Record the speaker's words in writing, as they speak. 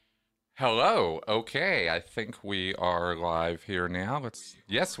Hello. Okay, I think we are live here now.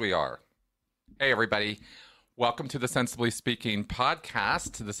 Yes, we are. Hey, everybody. Welcome to the Sensibly Speaking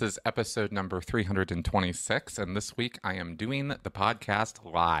podcast. This is episode number 326, and this week I am doing the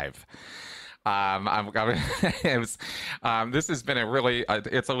podcast live. it was, this has been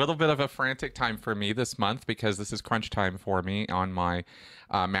it's a little bit of a frantic time for me this month because this is crunch time for me on my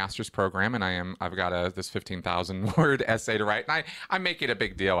master's program, and I've got this 15,000 word essay to write, and I make it a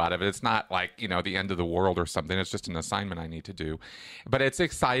big deal out of it. It's not like, the end of the world or something. It's just an assignment I need to do, but it's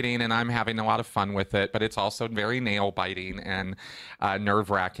exciting, and I'm having a lot of fun with it, but it's also very nail biting and nerve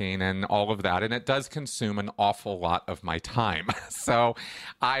wracking and all of that, and it does consume an awful lot of my time. So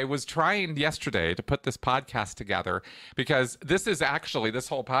I was trying yesterday to put this podcast together because this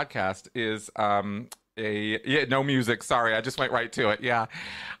whole podcast is no music. Sorry, I just went right to it. Yeah.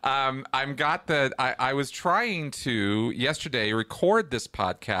 I was trying to yesterday record this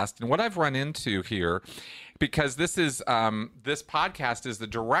podcast, and what I've run into here, because this podcast is the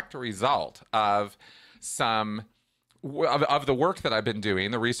direct result of the work that I've been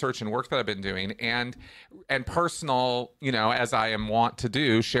doing, the research and work that I've been doing, and personal, as I am wont to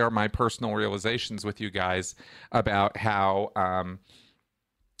do, share my personal realizations with you guys about how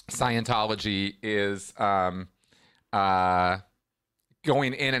Scientology is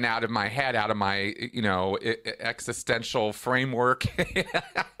going in and out of my head, out of my, existential framework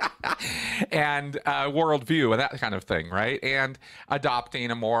and worldview and that kind of thing, right? And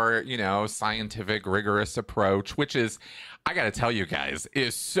adopting a more, scientific, rigorous approach, which is, I got to tell you guys,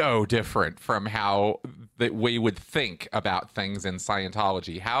 is so different from how that we would think about things in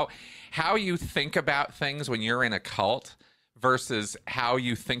Scientology. How you think about things when you're in a cult versus how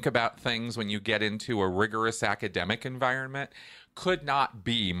you think about things when you get into a rigorous academic environment could not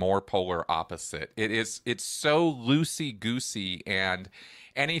be more polar opposite. It's so loosey-goosey and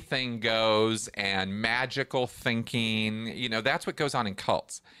anything goes and magical thinking, that's what goes on in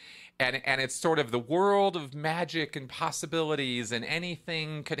cults. And it's sort of the world of magic and possibilities, and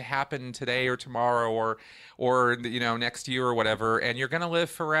anything could happen today or tomorrow or next year or whatever, and you're going to live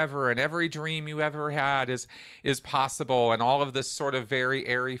forever, and every dream you ever had is possible, and all of this sort of very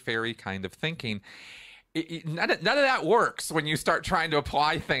airy-fairy kind of thinking. None of that works when you start trying to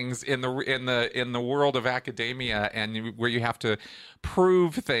apply things in the world of academia, and where you have to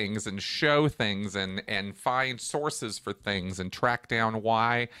prove things and show things and find sources for things and track down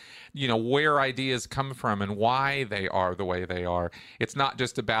why, where ideas come from and why they are the way they are. It's not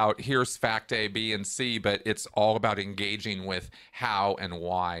just about here's fact A, B, and C, but it's all about engaging with how and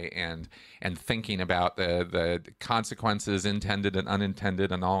why and thinking about the consequences, intended and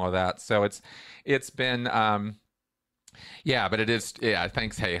unintended, and all of that. So it's been but it is,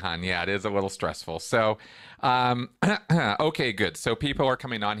 thanks, hey hon. Yeah, it is a little stressful. So okay, good. So people are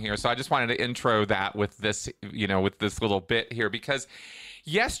coming on here, so I just wanted to intro that with this, with this little bit here, because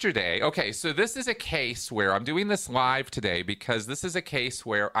yesterday, okay, so this is a case where I'm doing this live today because this is a case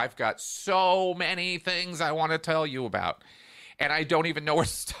where I've got so many things I want to tell you about, and I don't even know where to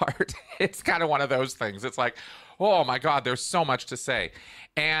start. It's kind of one of those things. It's like, oh my God, there's so much to say.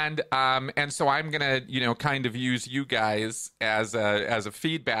 And so I'm gonna, kind of use you guys as a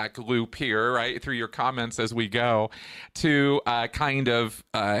feedback loop here, right, through your comments as we go, to kind of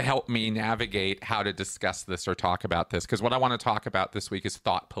help me navigate how to discuss this or talk about this. Because what I want to talk about this week is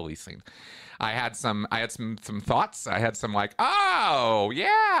thought policing. I had some thoughts. I had some like, oh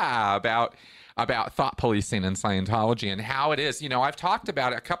yeah, about thought policing in Scientology and how it is. I've talked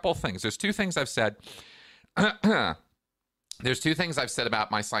about a couple things. There's two things I've said. There's two things I've said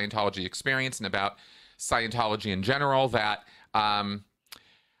about my Scientology experience and about Scientology in general that, let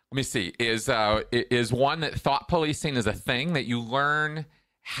me see, is one, that thought policing is a thing, that you learn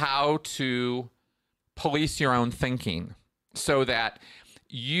how to police your own thinking so that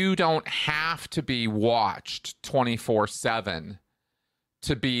you don't have to be watched 24/7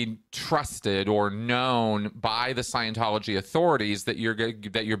 to be trusted or known by the Scientology authorities that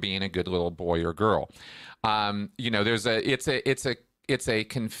you're being a good little boy or girl. It's a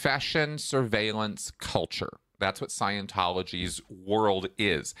confession surveillance culture. That's what Scientology's world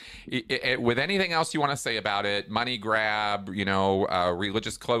is. With anything else you want to say about it, money grab,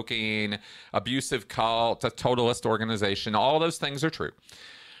 religious cloaking, abusive cult, a totalist organization, all those things are true.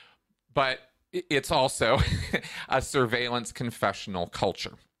 But it's also a surveillance confessional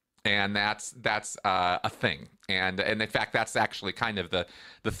culture, and that's a thing. And in fact, that's actually kind of the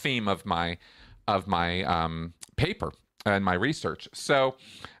theme of my paper and my research. So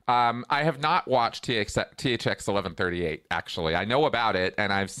I have not watched THX 1138. Actually, I know about it,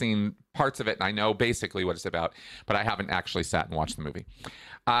 and I've seen parts of it, and I know basically what it's about, but I haven't actually sat and watched the movie.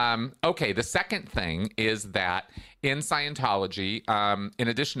 Okay, the second thing is that in Scientology, in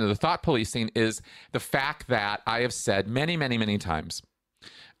addition to the thought policing, is the fact that I have said many, many, many times,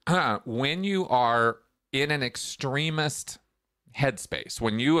 when you are in an extremist headspace,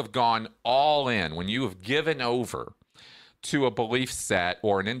 when you have gone all in, when you have given over to a belief set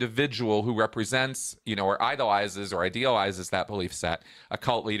or an individual who represents, or idolizes or idealizes that belief set, a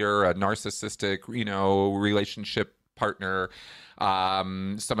cult leader, a narcissistic, relationship partner,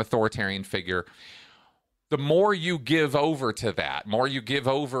 some authoritarian figure, the more you give over to that, more you give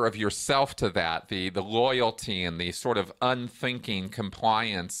over of yourself to that, the loyalty and the sort of unthinking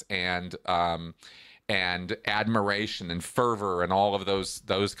compliance and admiration and fervor and all of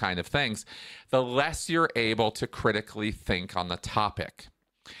those kind of things, the less you're able to critically think on the topic.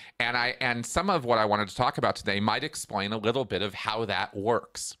 And some of what I wanted to talk about today might explain a little bit of how that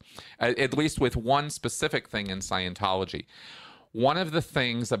works, at least with one specific thing in Scientology. One of the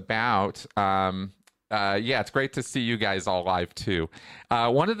things about, it's great to see you guys all live too.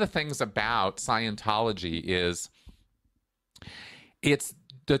 One of the things about Scientology is it's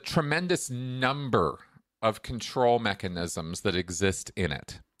the tremendous number of control mechanisms that exist in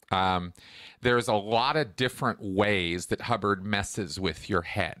it. There's a lot of different ways that Hubbard messes with your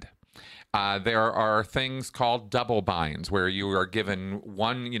head. There are things called double binds where you are given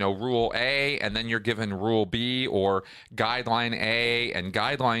one, rule A, and then you're given rule B or guideline A and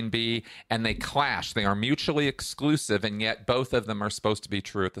guideline B, and they clash. They are mutually exclusive, and yet both of them are supposed to be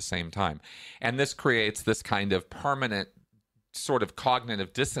true at the same time. And this creates this kind of permanent sort of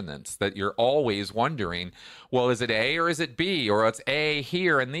cognitive dissonance that you're always wondering, well, is it A or is it B? Or it's A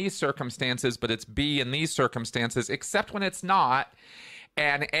here in these circumstances, but it's B in these circumstances, except when it's not.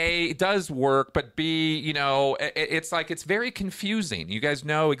 And A does work, but B, it's like it's very confusing. You guys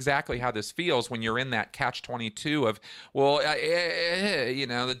know exactly how this feels when you're in that catch-22 of, well,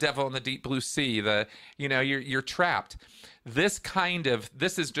 the devil in the deep blue sea, you're trapped. This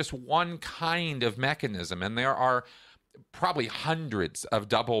is just one kind of mechanism, and there are probably hundreds of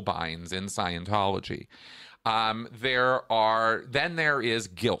double binds in Scientology. There is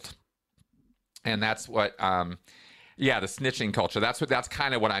guilt. And that's what, the snitching culture. That's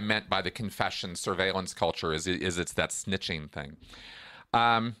kind of what I meant by the confession surveillance culture is it's that snitching thing.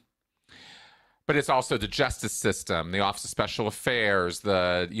 But it's also the justice system, the Office of Special Affairs,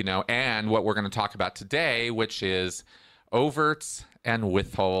 and what we're going to talk about today, which is overts and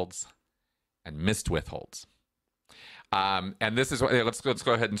withholds and missed withholds. And this is what let's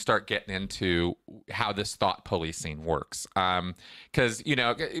go ahead and start getting into how this thought policing works. Because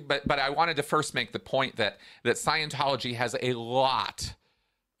but I wanted to first make the point that Scientology has a lot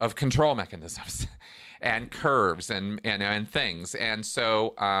of control mechanisms and curves and things, and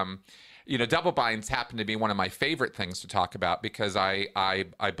so double binds happen to be one of my favorite things to talk about because I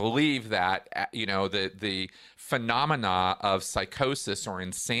believe that the phenomena of psychosis or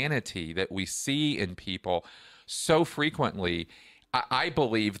insanity that we see in people so frequently, I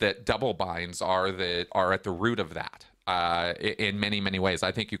believe that double binds are at the root of that in many, many ways.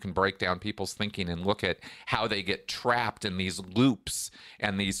 I think you can break down people's thinking and look at how they get trapped in these loops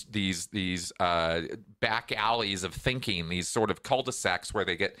and these back alleys of thinking, these sort of cul-de-sacs where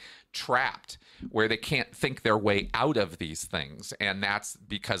they get trapped, where they can't think their way out of these things. And that's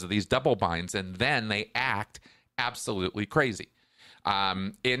because of these double binds. And then they act absolutely crazy.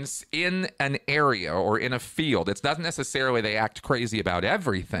 In an area or in a field, it doesn't necessarily they act crazy about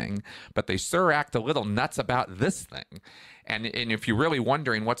everything, but they sure act a little nuts about this thing. And if you're really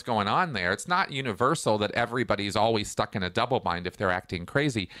wondering what's going on there, it's not universal that everybody's always stuck in a double bind if they're acting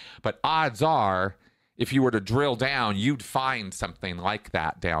crazy. But odds are, if you were to drill down, you'd find something like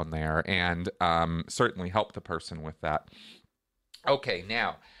that down there and certainly help the person with that. Okay,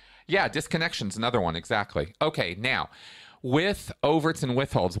 now, disconnection's another one, exactly. Okay, now, with overts and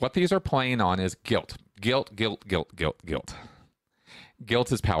withholds, what these are playing on is guilt. Guilt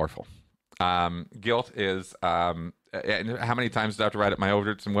is powerful. Guilt is, and how many times do I have to write up my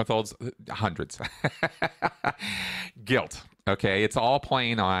overts and withholds? Hundreds. Guilt, okay? It's all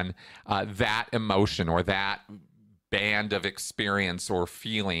playing on that emotion or that band of experience or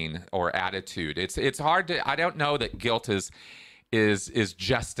feeling or attitude. It's hard to, I don't know that guilt is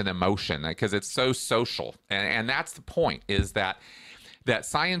just an emotion because it's so social. And that's the point, is that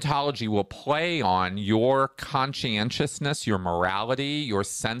Scientology will play on your conscientiousness, your morality, your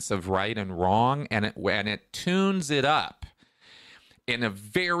sense of right and wrong, and it tunes it up in a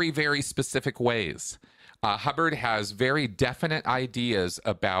very, very specific ways. Hubbard has very definite ideas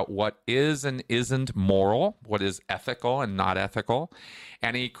about what is and isn't moral, what is ethical and not ethical.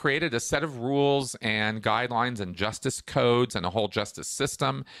 And he created a set of rules and guidelines and justice codes and a whole justice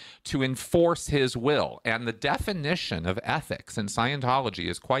system to enforce his will. And the definition of ethics in Scientology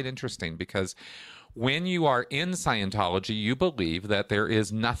is quite interesting because when you are in Scientology, you believe that there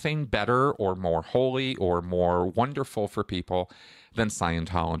is nothing better or more holy or more wonderful for people than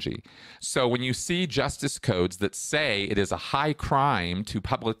Scientology. So when you see justice codes that say it is a high crime to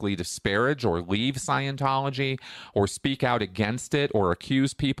publicly disparage or leave Scientology or speak out against it or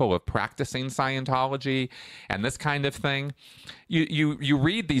accuse people of practicing Scientology and this kind of thing, you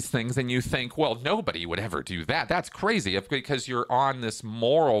read these things and you think, well, nobody would ever do that. That's crazy because you're on this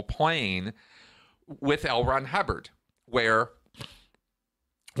moral plane with L. Ron Hubbard, where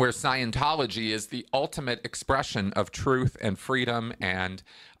Scientology is the ultimate expression of truth and freedom and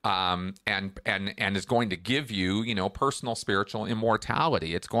is going to give you, personal spiritual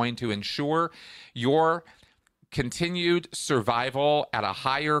immortality. It's going to ensure your continued survival at a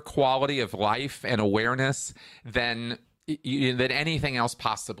higher quality of life and awareness than anything else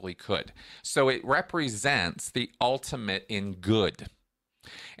possibly could. So it represents the ultimate in good.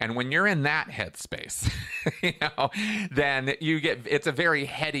 And when you're in that headspace, then it's a very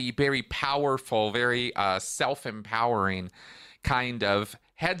heady, very powerful, very self-empowering kind of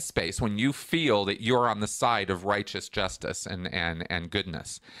headspace when you feel that you're on the side of righteous justice and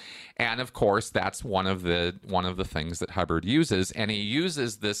goodness. And of course, that's one of the things that Hubbard uses, and he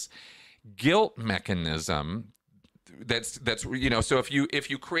uses this guilt mechanism. That's so if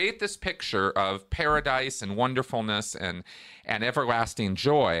you create this picture of paradise and wonderfulness and everlasting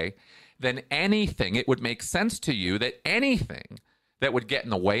joy, then it would make sense to you that anything that would get in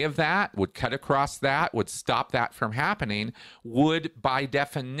the way of that, would cut across that, would stop that from happening, would by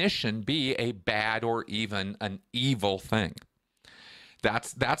definition be a bad or even an evil thing.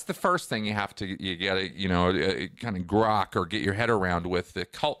 That's the first thing you gotta kind of grok or get your head around with the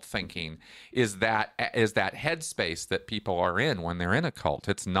cult thinking is that headspace that people are in when they're in a cult.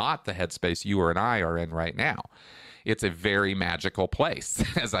 It's not the headspace you and I are in right now. It's a very magical place,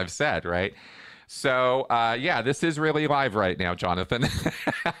 as I've said, right? So this is really live right now, Jonathan.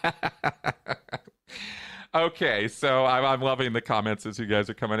 Okay, so I'm loving the comments as you guys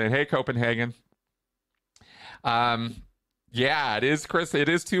are coming in. Hey, Copenhagen. Yeah, it is, Chris. It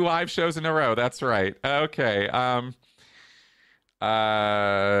is 2 live shows in a row. That's right. Okay.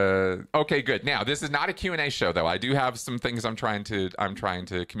 Okay, good. Now, this is not a Q&A show, though. I do have some things I'm trying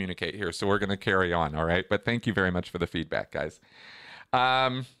to communicate here, so we're going to carry on, all right? But thank you very much for the feedback, guys.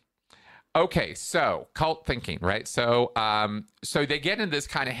 Okay, so cult thinking, right? So they get in this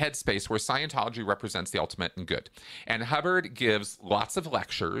kind of headspace where Scientology represents the ultimate in good. And Hubbard gives lots of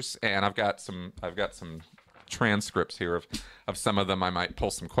lectures, and I've got some transcripts here of some of them. I might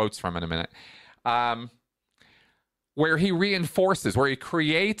pull some quotes from in a minute, where he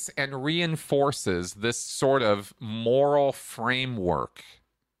creates and reinforces this sort of moral framework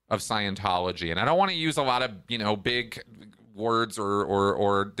of Scientology. And I don't want to use a lot of big words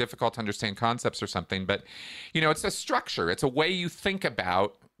or difficult to understand concepts or something, but it's a structure. It's a way you think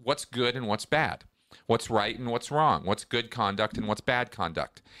about what's good and what's bad, what's right and what's wrong, what's good conduct and what's bad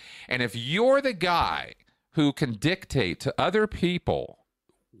conduct. And if you're the guy who can dictate to other people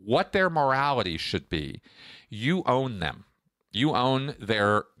what their morality should be, you own them. You own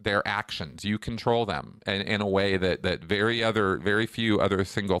their actions. You control them in a way that very few other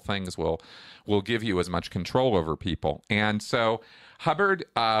single things will give you as much control over people. And so Hubbard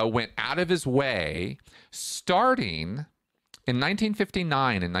went out of his way, starting in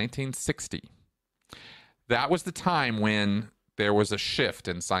 1959 and 1960. That was the time when there was a shift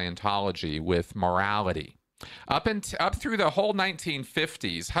in Scientology with morality. Up through the whole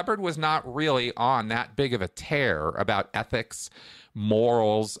 1950s, Hubbard was not really on that big of a tear about ethics,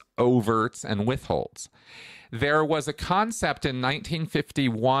 morals, overts, and withholds. There was a concept in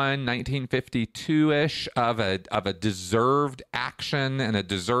 1951, 1952-ish of a deserved action and a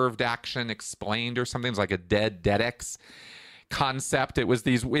deserved action explained or something. It was like a dedex concept. It was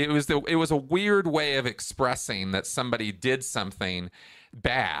a weird way of expressing that somebody did something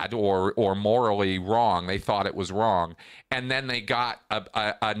bad or morally wrong. They thought it was wrong, and then they got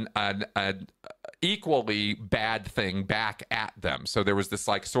an equally bad thing back at them. So there was this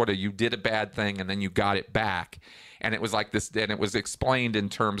sort of, you did a bad thing and then you got it back, and it was like this, and it was explained in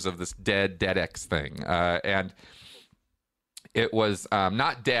terms of this dedex thing, and it was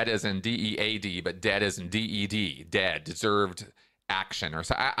not dead as in DEAD, but dead as in DED, dead, deserved action, or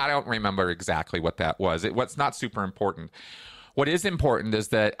so. I don't remember exactly what that was. It was not super important. What is important is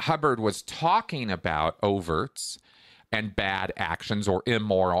that Hubbard was talking about overts and bad actions or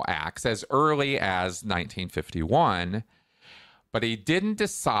immoral acts as early as 1951, but he didn't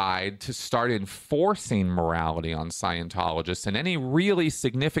decide to start enforcing morality on Scientologists in any really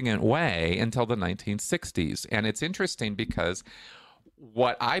significant way until the 1960s. And it's interesting because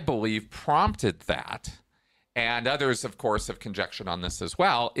what I believe prompted that, and others, of course, have conjectured on this as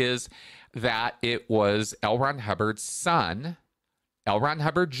well, is that it was L. Ron Hubbard's son, L. Ron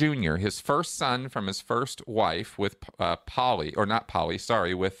Hubbard Jr., his first son from his first wife with Polly, or not Polly,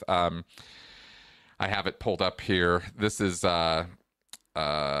 sorry, with, I have it pulled up here. This is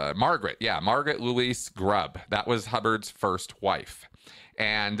Margaret. Yeah, Margaret Louise Grubb. That was Hubbard's first wife.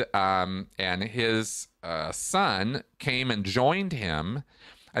 And his son came and joined him,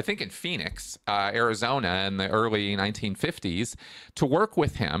 I think in Phoenix, Arizona, in the early 1950s, to work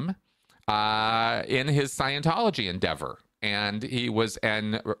with him in his Scientology endeavor. And he was,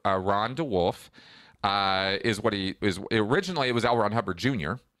 and Ron DeWolf is what he is. Originally, it was L. Ron Hubbard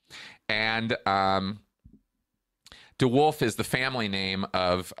Jr. And DeWolf is the family name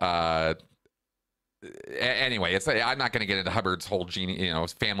of. Anyway, I'm not going to get into Hubbard's whole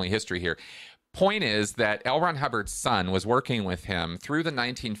family history here. Point is that L. Ron Hubbard's son was working with him through the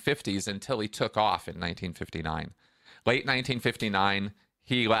 1950s until he took off in 1959. Late 1959,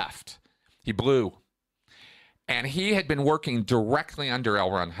 he left. He blew. And he had been working directly under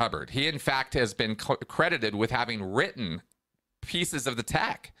L. Ron Hubbard. He, in fact, has been credited with having written pieces of the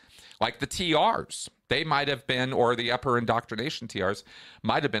tech, like the TRs. They might have been, or the upper indoctrination TRs,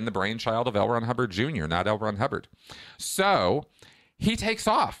 might have been the brainchild of L. Ron Hubbard Jr., not L. Ron Hubbard. So he takes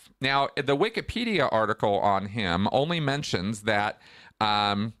off. Now, the Wikipedia article on him only mentions that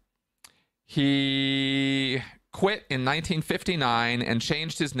he quit in 1959 and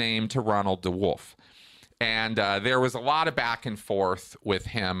changed his name to Ronald DeWolf. And there was a lot of back and forth with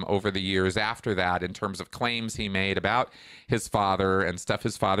him over the years after that in terms of claims he made about his father and stuff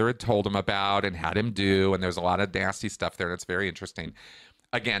his father had told him about and had him do. And there's a lot of nasty stuff there, and it's very interesting.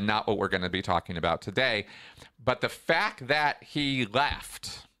 Again, not what we're going to be talking about today. But the fact that he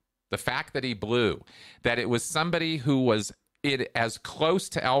left, the fact that he blew, that it was somebody who was as close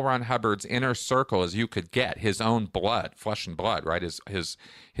to L. Ron Hubbard's inner circle as you could get, his own blood, flesh and blood, right? His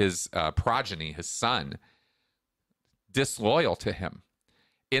progeny, his son, disloyal to him.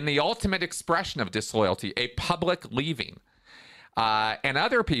 In the ultimate expression of disloyalty, a public leaving. And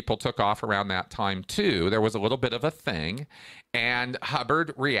other people took off around that time too. There was a little bit of a thing, and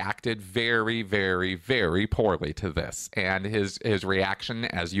Hubbard reacted very, very, very poorly to this. And his reaction,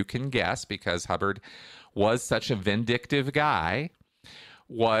 as you can guess, because Hubbard was such a vindictive guy,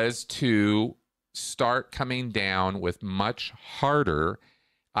 was to start coming down with much harder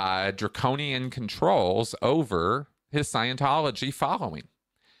draconian controls over his Scientology following.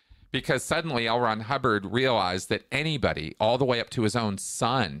 Because suddenly L. Ron Hubbard realized that anybody, all the way up to his own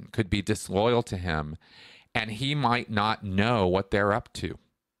son, could be disloyal to him, and he might not know what they're up to.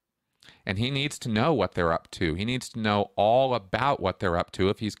 And he needs to know what they're up to. He needs to know all about what they're up to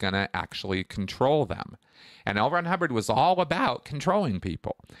if he's going to actually control them. And L. Ron Hubbard was all about controlling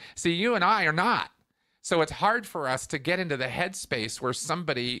people. See, you and I are not. So it's hard for us to get into the headspace where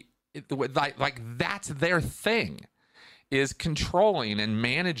somebody, like that's their thing, is controlling and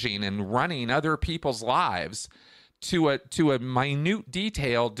managing and running other people's lives to a minute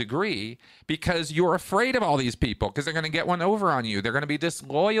detailed degree because you're afraid of all these people because they're going to get one over on you. They're going to be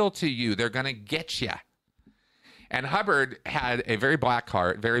disloyal to you. They're going to get you. And Hubbard had a very black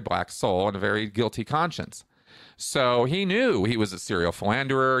heart, very black soul, and a very guilty conscience. So he knew he was a serial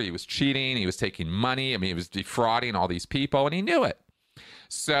philanderer. He was cheating. He was taking money. I mean, he was defrauding all these people, and he knew it.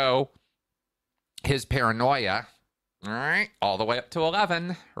 So his paranoia, all right, all the way up to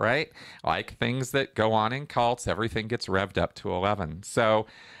 11, right? Like things that go on in cults, everything gets revved up to 11. So,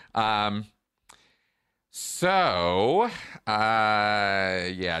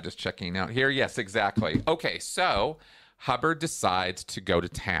 yeah, just checking out here. Yes, exactly. Okay, so Hubbard decides to go to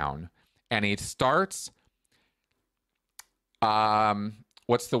town, and he starts,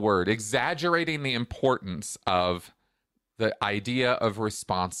 what's the word? Exaggerating the importance of the idea of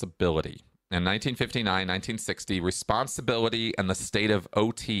responsibility. In 1959, 1960, responsibility and the state of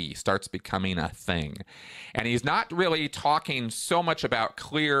OT starts becoming a thing. And he's not really talking so much about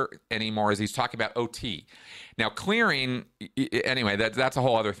clear anymore as he's talking about OT. Now, clearing, anyway, that's a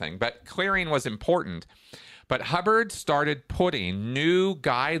whole other thing. But clearing was important. But Hubbard started putting new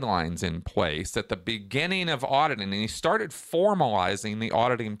guidelines in place at the beginning of auditing, and he started formalizing the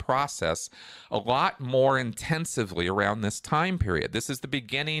auditing process a lot more intensively around this time period. This is the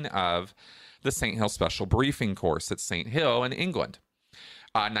beginning of the St. Hill Special Briefing Course at St. Hill in England,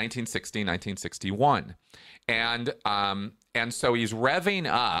 1960, 1961. And so he's revving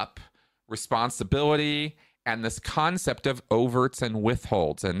up responsibility and this concept of overts and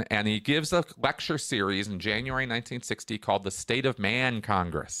withholds. And he gives a lecture series in January 1960 called the State of Man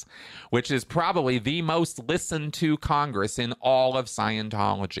Congress, which is probably the most listened to Congress in all of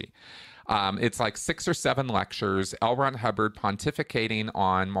Scientology. It's like 6 or 7 lectures, L. Ron Hubbard pontificating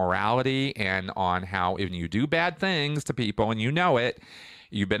on morality and on how if you do bad things to people and you know it,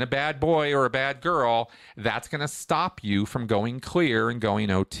 you've been a bad boy or a bad girl, that's going to stop you from going clear and going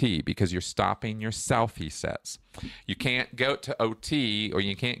OT because you're stopping yourself, he says. You can't go to OT or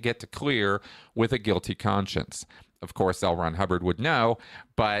you can't get to clear with a guilty conscience. Of course, L. Ron Hubbard would know,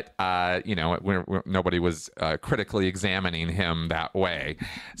 but, nobody was critically examining him that way.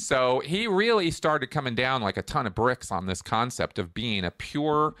 So he really started coming down like a ton of bricks on this concept of being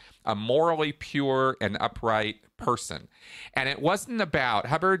a morally pure and upright person. And it wasn't about,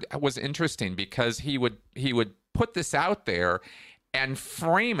 Hubbard was interesting because he would put this out there and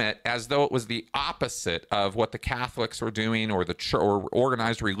frame it as though it was the opposite of what the Catholics were doing or or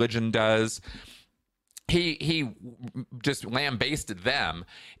organized religion does. He just lambasted them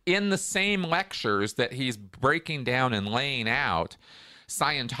in the same lectures that he's breaking down and laying out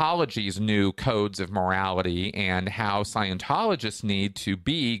Scientology's new codes of morality and how Scientologists need to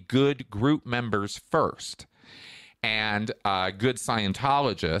be good group members first and good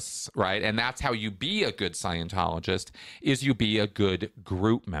Scientologists, right? And that's how you be a good Scientologist, is you be a good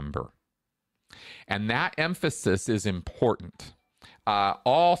group member. And that emphasis is important.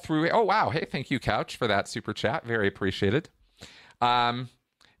 All through. Oh, wow. Hey, thank you, Couch, for that super chat. Very appreciated.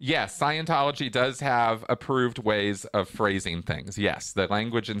 Yes, Scientology does have approved ways of phrasing things. Yes, the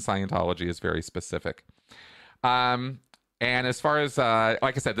language in Scientology is very specific. And as far as,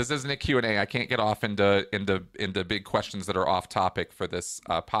 like I said, this isn't a Q&A. I can't get off into big questions that are off topic for this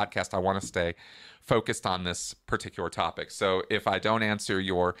podcast. I want to stay focused on this particular topic. So if I don't answer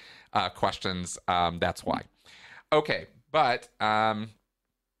your questions, that's why. Okay. But, oh,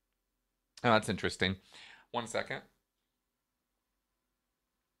 that's interesting. 1 second.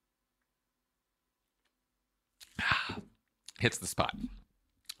 Hits the spot.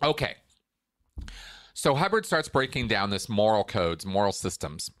 Okay. So Hubbard starts breaking down this moral codes, moral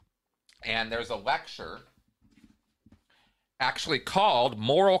systems. And there's a lecture actually called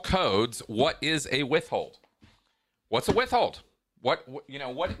Moral Codes, What is a Withhold? What's a withhold? What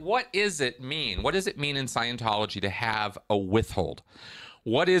does it mean? What does it mean in Scientology to have a withhold?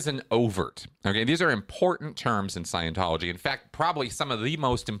 What is an overt? Okay, these are important terms in Scientology. In fact, probably some of the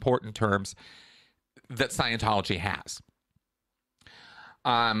most important terms that Scientology has.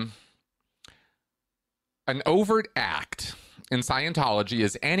 An overt act in Scientology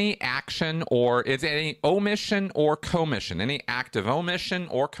is any action or it's any omission or commission, any act of omission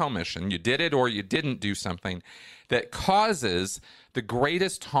or commission. You did it or you didn't do something that causes the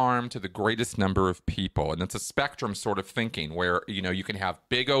greatest harm to the greatest number of people. And it's a spectrum sort of thinking where, you can have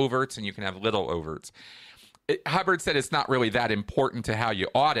big overts and you can have little overts. Hubbard said it's not really that important to how you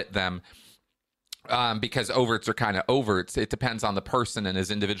audit them because overts are kind of overts. It depends on the person and his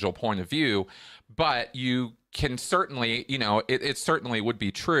individual point of view. But you can certainly, it certainly would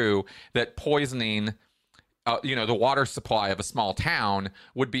be true that poisoning the water supply of a small town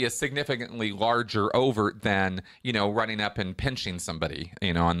would be a significantly larger overt than, running up and pinching somebody,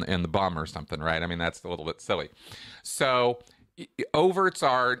 in the bum or something, right? I mean, that's a little bit silly. So overts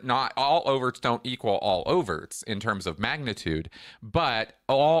are not, all overts don't equal all overts in terms of magnitude, but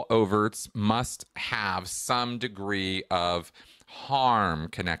all overts must have some degree of harm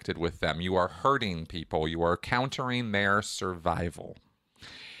connected with them. You are hurting people. You are countering their survival.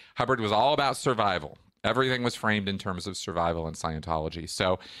 Hubbard was all about survival. Everything was framed in terms of survival in Scientology.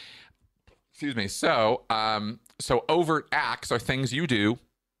 So, so overt acts are things you do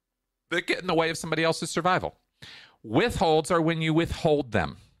that get in the way of somebody else's survival. Withholds are when you withhold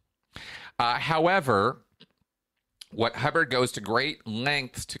them. However, what Hubbard goes to great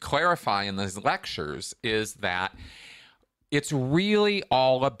lengths to clarify in these lectures is that it's really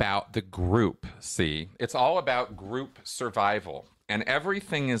all about the group, see? It's all about group survival. And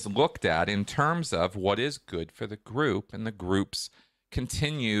everything is looked at in terms of what is good for the group and the group's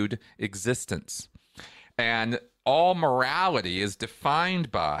continued existence. And all morality is defined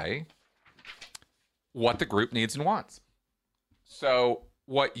by what the group needs and wants. So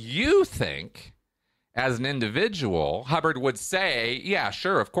what you think as an individual, Hubbard would say, yeah,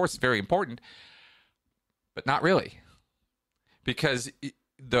 sure, of course, it's very important, but not really. Because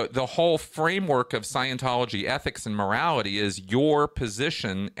the whole framework of Scientology ethics and morality is your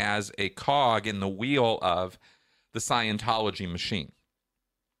position as a cog in the wheel of the Scientology machine.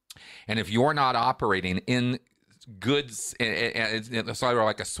 And if you're not operating in goods, it's sort of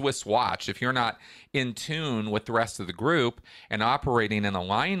like a Swiss watch, if you're not in tune with the rest of the group and operating in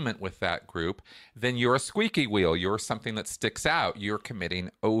alignment with that group, then you're a squeaky wheel. You're something that sticks out. You're committing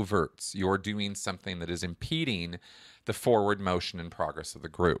overts. You're doing something that is impeding the forward motion and progress of the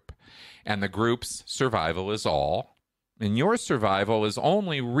group. And the group's survival is all. And your survival is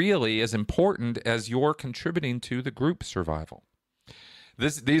only really as important as you're contributing to the group's survival.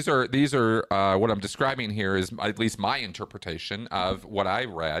 These are what I'm describing here is at least my interpretation of what I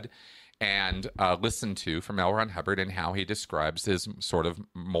read and listened to from L. Ron Hubbard and how he describes his sort of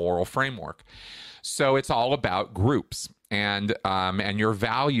moral framework. So it's all about groups and your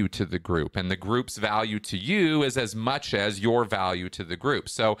value to the group, and the group's value to you is as much as your value to the group.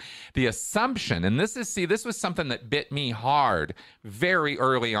 So the assumption, and this was something that bit me hard very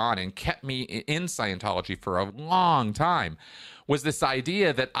early on and kept me in Scientology for a long time, was this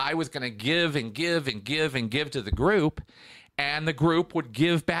idea that I was going to give and give and give and give to the group, and the group would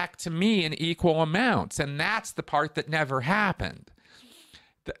give back to me in equal amounts. And that's the part that never happened.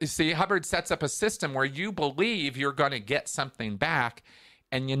 See, Hubbard sets up a system where you believe you're going to get something back,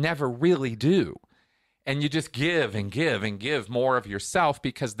 and you never really do. And you just give and give and give more of yourself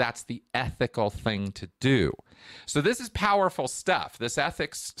because that's the ethical thing to do. So this is powerful stuff. This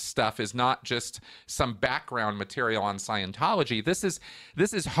ethics stuff is not just some background material on Scientology. This is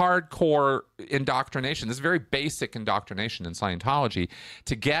hardcore indoctrination. This is very basic indoctrination in Scientology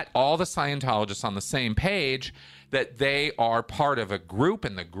to get all the Scientologists on the same page that they are part of a group,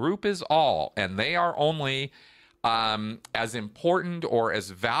 and the group is all, and they are only as important or as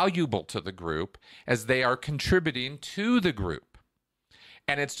valuable to the group as they are contributing to the group.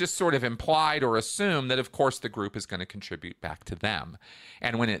 And it's just sort of implied or assumed that, of course, the group is going to contribute back to them.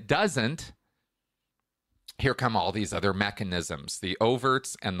 And when it doesn't, here come all these other mechanisms, the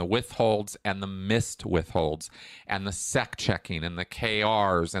overts and the withholds and the missed withholds and the sec checking and the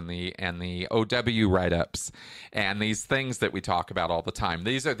KRs and the OW write-ups and these things that we talk about all the time.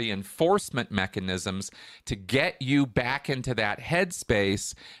 These are the enforcement mechanisms to get you back into that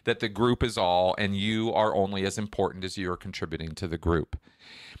headspace that the group is all and you are only as important as you are contributing to the group.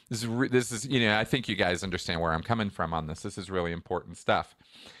 This is, I think you guys understand where I'm coming from on this. This is really important stuff.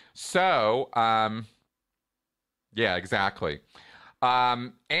 So, yeah, exactly.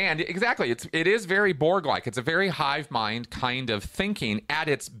 And exactly, it is very Borg-like. It's a very hive mind kind of thinking at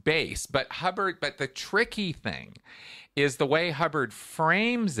its base. But the tricky thing is the way Hubbard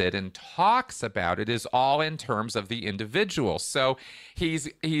frames it and talks about it is all in terms of the individual. So he's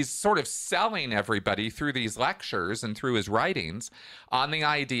sort of selling everybody through these lectures and through his writings on the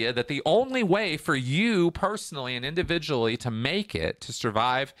idea that the only way for you personally and individually to make it, to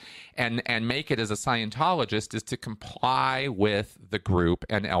survive and make it as a Scientologist is to comply with the group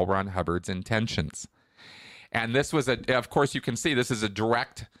and L. Ron Hubbard's intentions. And this was of course, you can see this is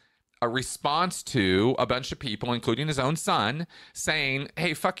a response to a bunch of people, including his own son, saying,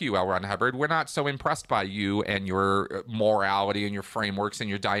 hey, fuck you, L. Ron Hubbard. We're not so impressed by you and your morality and your frameworks and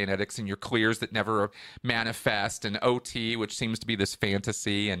your Dianetics and your clears that never manifest and OT, which seems to be this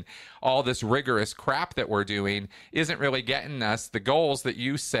fantasy, and all this rigorous crap that we're doing isn't really getting us the goals that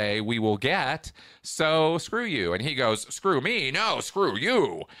you say we will get, so screw you. And he goes, screw me? No, screw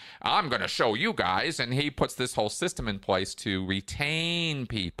you. I'm going to show you guys. And he puts this whole system in place to retain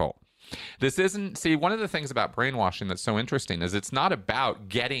people. This isn't, see, one of the things about brainwashing that's so interesting is it's not about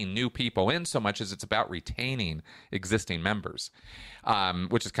getting new people in so much as it's about retaining existing members,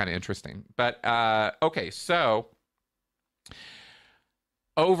 which is kind of interesting. But, okay, so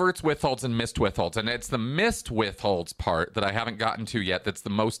overts, withholds, and missed withholds. And it's the missed withholds part that I haven't gotten to yet that's the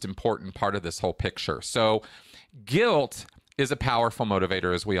most important part of this whole picture. So guilt is a powerful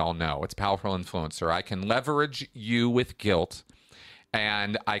motivator, as we all know. It's a powerful influencer. I can leverage you with guilt,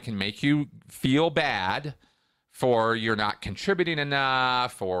 and I can make you feel bad for you're not contributing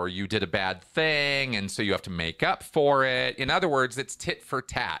enough, or you did a bad thing, and so you have to make up for it. In other words, it's tit for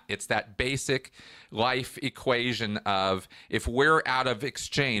tat. It's that basic life equation of if we're out of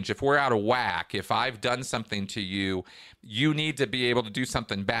exchange, if we're out of whack, if I've done something to you, you need to be able to do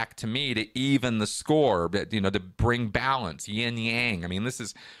something back to me to even the score, but, to bring balance, yin yang. I mean, this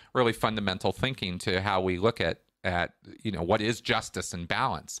is really fundamental thinking to how we look at what is justice and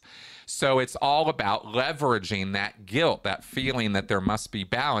balance. So it's all about leveraging that guilt, that feeling that there must be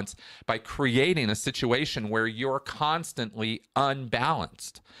balance, by creating a situation where you're constantly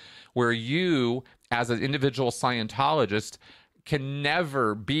unbalanced, where you, as an individual Scientologist, can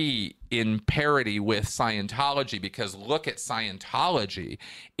never be in parity with Scientology, because look at Scientology.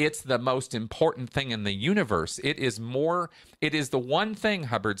 It's the most important thing in the universe. It is the one thing,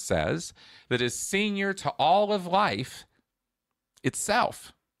 Hubbard says, that is senior to all of life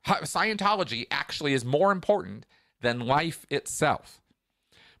itself. Scientology actually is more important than life itself,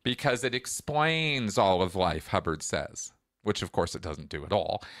 because it explains all of life, Hubbard says, which of course it doesn't do at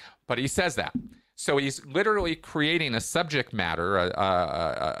all, but he says that. So he's literally creating a subject matter,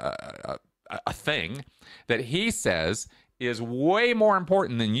 a thing that he says is way more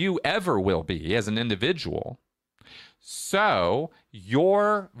important than you ever will be as an individual. So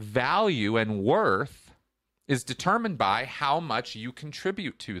your value and worth is determined by how much you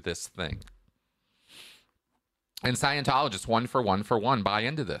contribute to this thing. And Scientologists, one for one, buy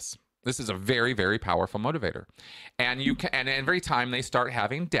into this. This is a very, very powerful motivator. And every time they start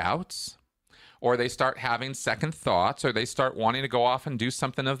having doubts, or they start having second thoughts, or they start wanting to go off and do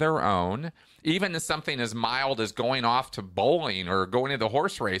something of their own, even something as mild as going off to bowling or going to the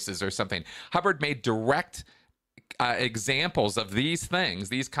horse races or something. Hubbard made direct examples of these things,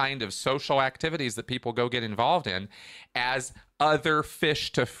 these kind of social activities that people go get involved in, as other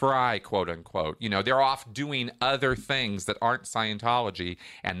fish to fry, quote unquote. You know, they're off doing other things that aren't Scientology,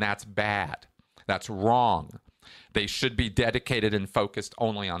 and that's bad. That's wrong. They should be dedicated and focused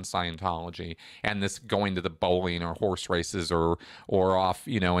only on Scientology, and this going to the bowling or horse races or off,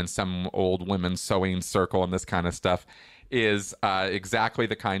 you know, in some old women's sewing circle and this kind of stuff is exactly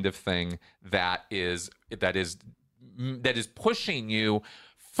the kind of thing that is pushing you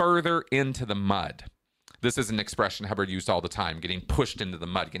further into the mud. This is an expression Hubbard used all the time: getting pushed into the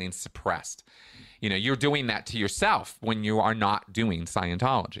mud, getting suppressed. You know, you're doing that to yourself when you are not doing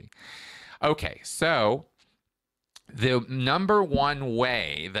Scientology. Okay, so the number one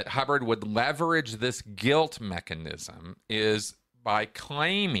way that Hubbard would leverage this guilt mechanism is by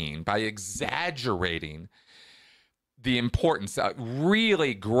exaggerating the importance,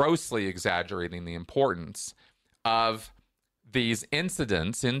 really grossly exaggerating the importance of these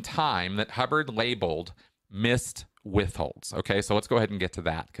incidents in time that Hubbard labeled missed withholds. Okay, so let's go ahead and get to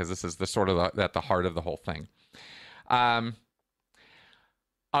that, because this is at the heart of the whole thing. A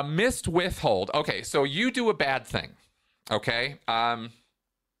missed withhold. Okay, so you do a bad thing. Okay.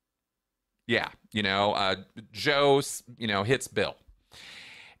 Joe, hits Bill.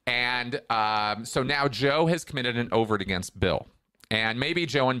 And so now Joe has committed an overt against Bill. And maybe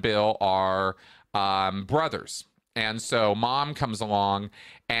Joe and Bill are brothers. And so mom comes along,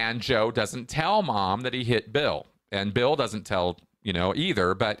 and Joe doesn't tell mom that he hit Bill. And Bill doesn't tell,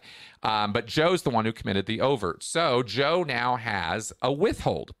 either. But Joe's the one who committed the overt. So Joe now has a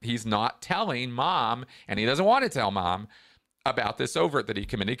withhold. He's not telling mom, and he doesn't want to tell mom about this overt that he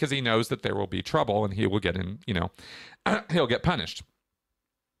committed, because he knows that there will be trouble and he will get he'll get punished.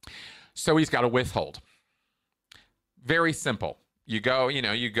 So he's got a withhold. Very simple. You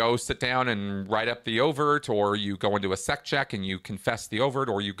go sit down and write up the overt, or you go into a sec check and you confess the overt,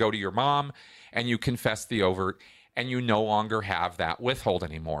 or you go to your mom and you confess the overt, and you no longer have that withhold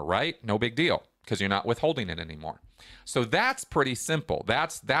anymore, right? No big deal, because you're not withholding it anymore. So that's pretty simple.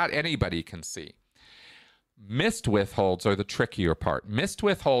 That anybody can see. Missed withholds are the trickier part. Missed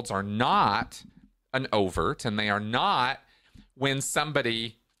withholds are not an overt, and they are not when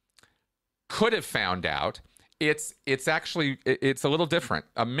somebody could have found out. It's a little different.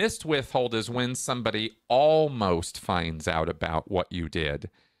 A missed withhold is when somebody almost finds out about what you did,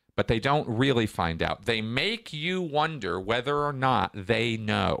 but they don't really find out. They make you wonder whether or not they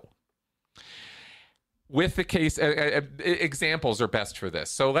know. With the case, examples are best for this.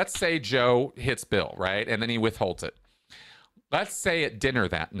 So let's say Joe hits Bill, right? And then he withholds it. Let's say at dinner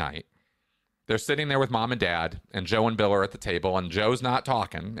that night, they're sitting there with mom and dad, and Joe and Bill are at the table, and Joe's not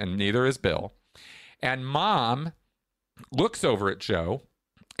talking, and neither is Bill. And mom looks over at Joe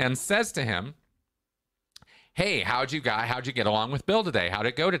and says to him, "Hey, how'd you get along with Bill today? How'd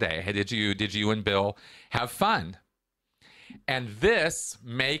it go today? Hey, did you and Bill have fun?" And this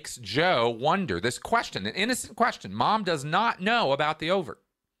makes Joe wonder, this question, an innocent question. Mom does not know about the overt.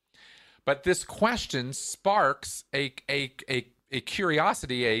 But this question sparks a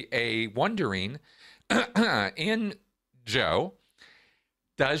curiosity, a wondering in Joe.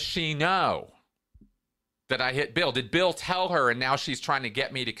 Does she know that I hit Bill? Did Bill tell her, and now she's trying to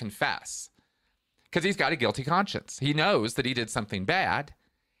get me to confess? Because he's got a guilty conscience. He knows that he did something bad,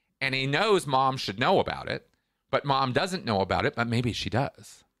 and he knows mom should know about it. But mom doesn't know about it, but maybe she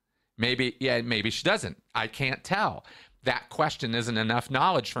does. Maybe she doesn't. I can't tell. that question isn't enough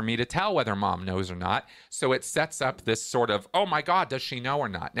knowledge for me to tell whether mom knows or not. So it sets up this sort of, oh my God, does she know or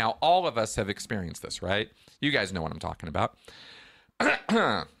not? Now, all of us have experienced this, right? You guys know what I'm talking about.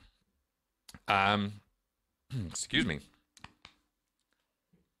 Excuse me.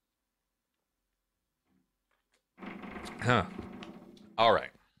 All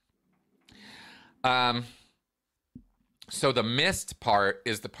right. So the missed part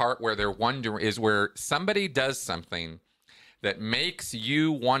is the part where they're wondering, is where somebody does something that makes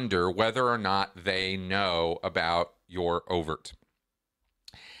you wonder whether or not they know about your overt.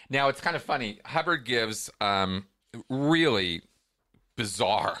 Now, it's kind of funny. Hubbard gives really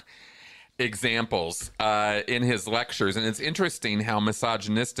bizarre examples in his lectures, and it's interesting how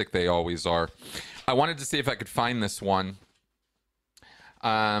misogynistic they always are. I wanted to see if I could find this one,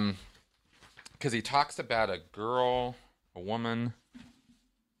 because he talks about a girl, a woman,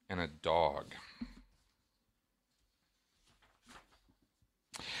 and a dog.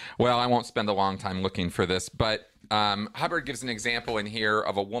 Well, I won't spend a long time looking for this, but Hubbard gives an example in here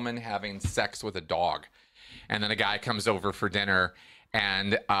of a woman having sex with a dog. And then a guy comes over for dinner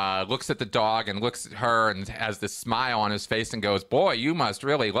and looks at the dog and looks at her and has this smile on his face and goes, boy, you must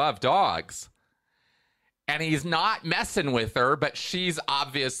really love dogs. And he's not messing with her, but she's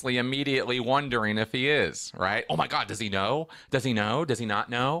obviously immediately wondering if he is, right? Oh my God, does he know? Does he know? Does he not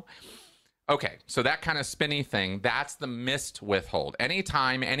know? Okay, so that kind of spinny thing, that's the missed withhold.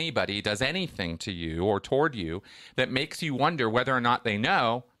 Anytime anybody does anything to you or toward you that makes you wonder whether or not they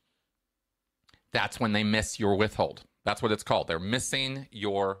know, that's when they miss your withhold. That's what it's called. They're missing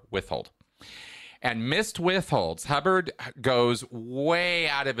your withhold. And missed withholds, Hubbard goes way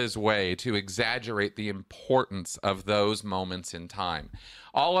out of his way to exaggerate the importance of those moments in time.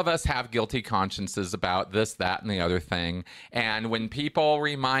 All of us have guilty consciences about this, that, and the other thing. And when people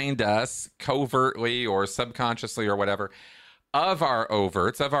remind us covertly or subconsciously or whatever of our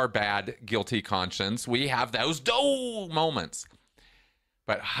overts, of our bad guilty conscience, we have those dull moments.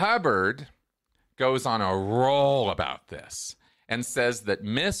 But Hubbard goes on a roll about this and says that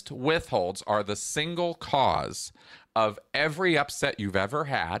missed withholds are the single cause of every upset you've ever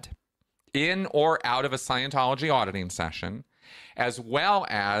had in or out of a Scientology auditing session, as well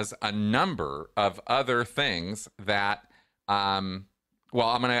as a number of other things that, I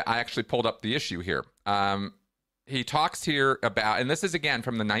actually pulled up the issue here. He talks here about, and this is again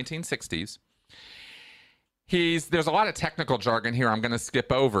from the 1960s. There's a lot of technical jargon here I'm going to skip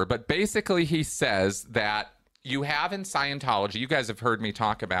over, but basically he says that you have in Scientology, you guys have heard me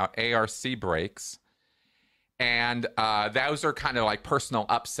talk about ARC breaks, and those are kind of like personal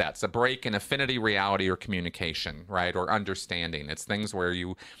upsets, a break in affinity, reality, or communication, right, or understanding. It's things where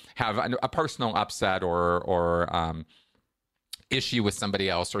you have a personal upset or issue with somebody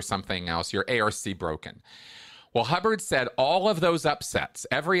else or something else, your ARC broken. Well, Hubbard said all of those upsets,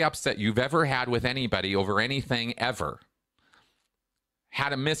 every upset you've ever had with anybody over anything ever,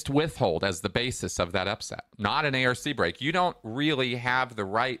 had a missed withhold as the basis of that upset, not an ARC break. You don't really have the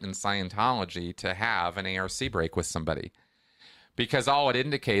right in Scientology to have an ARC break with somebody because all it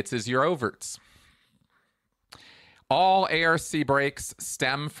indicates is your overts. All ARC breaks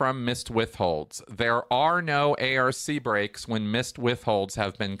stem from missed withholds. There are no ARC breaks when missed withholds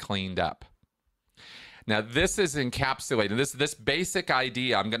have been cleaned up. Now, this is encapsulated. This basic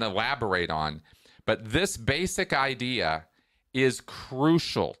idea I'm going to elaborate on, but this basic idea is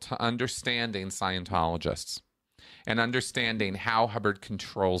crucial to understanding Scientologists and understanding how Hubbard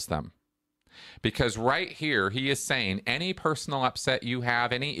controls them. Because right here, he is saying any personal upset you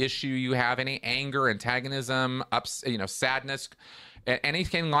have, any issue you have, any anger, antagonism, sadness,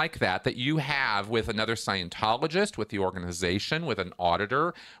 anything like that you have with another Scientologist, with the organization, with an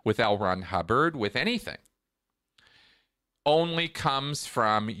auditor, with L. Ron Hubbard, with anything, only comes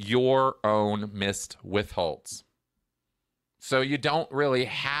from your own missed withholds. So you don't really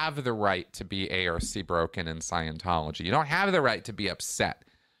have the right to be ARC broken in Scientology. You don't have the right to be upset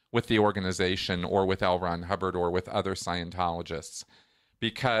with the organization or with L. Ron Hubbard or with other Scientologists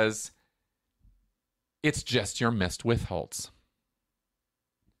because it's just your missed withholds.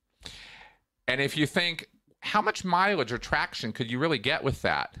 And if you think, how much mileage or traction could you really get with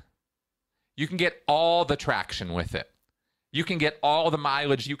that? You can get all the traction with it. You can get all the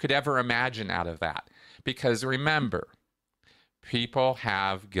mileage you could ever imagine out of that. Because remember, people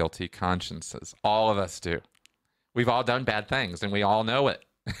have guilty consciences. All of us do. We've all done bad things and we all know it.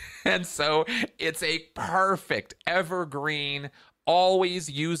 And so it's a perfect, evergreen, always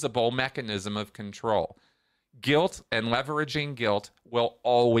usable mechanism of control. Guilt and leveraging guilt will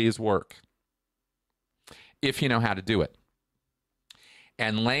always work if you know how to do it.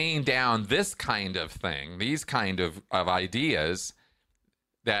 and laying down this kind of thing, these kind of ideas,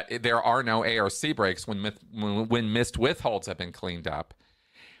 that there are no ARC breaks when missed withholds have been cleaned up.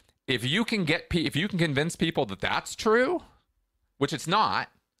 If you can convince people that that's true, which it's not,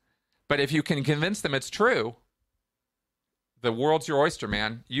 but if you can convince them it's true, the world's your oyster,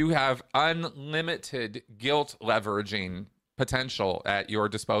 man. You have unlimited guilt leveraging potential at your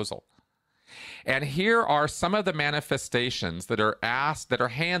disposal. And here are some of the manifestations that are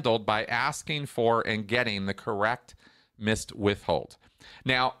handled by asking for and getting the correct missed withhold.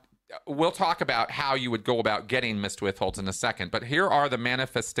 Now, we'll talk about how you would go about getting missed withholds in a second, but here are the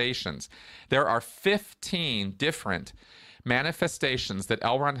manifestations. There are 15 different manifestations that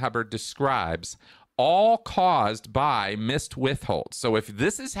L. Ron Hubbard describes, all caused by missed withholds. So if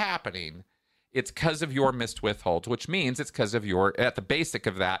this is happening, it's because of your missed withholds, which means it's because of at the basic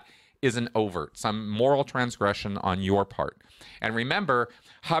of that is an overt, some moral transgression on your part. And remember,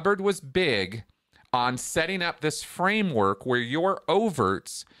 Hubbard was big on setting up this framework where your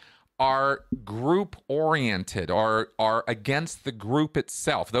overts are group-oriented, are against the group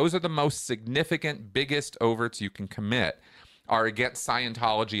itself. Those are the most significant, biggest overts you can commit, are against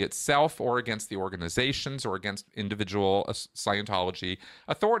Scientology itself or against the organizations or against individual Scientology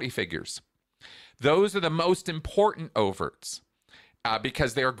authority figures. Those are the most important overts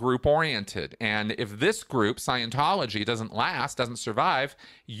because they're group-oriented. And if this group, Scientology, doesn't survive,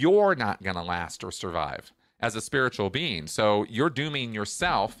 you're not going to last or survive as a spiritual being. So you're dooming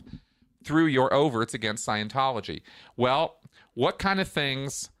yourself through your overts against Scientology. Well, what kind of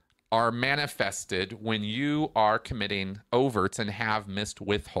things are manifested when you are committing overts and have missed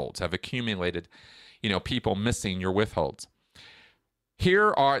withholds, have accumulated, people missing your withholds?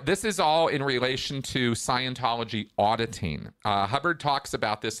 This is all in relation to Scientology auditing. Hubbard talks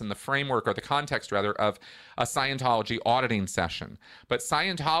about this in the framework, or the context rather, of a Scientology auditing session. But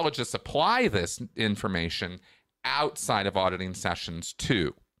Scientologists apply this information outside of auditing sessions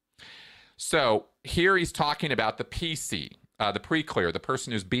too. So here he's talking about the PC, the pre-clear, the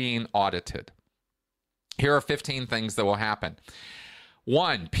person who's being audited. Here are 15 things that will happen.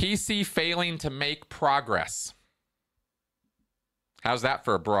 1, PC failing to make progress. How's that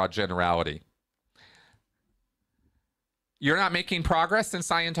for a broad generality? You're not making progress in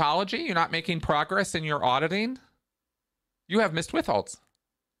Scientology? You're not making progress in your auditing? You have missed withholds.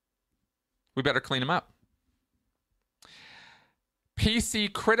 We better clean them up.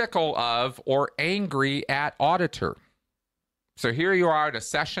 PC critical of or angry at auditor. So here you are at a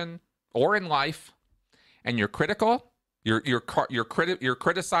session or in life, and you're critical. You're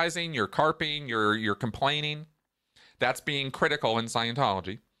criticizing. You're carping. You're complaining. That's being critical in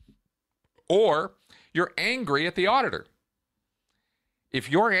Scientology. Or you're angry at the auditor.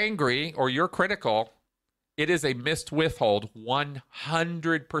 If you're angry or you're critical, it is a missed withhold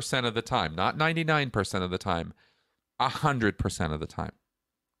 100% of the time, not 99% of the time, 100% of the time.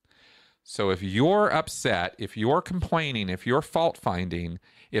 So if you're upset, if you're complaining, if you're fault finding,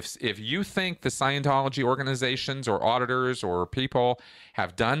 if you think the Scientology organizations or auditors or people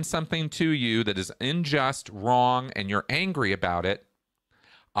have done something to you that is unjust, wrong, and you're angry about it,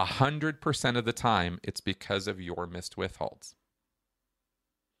 100% of the time, it's because of your missed withholds.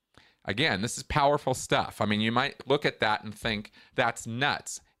 Again, this is powerful stuff. I mean, you might look at that and think that's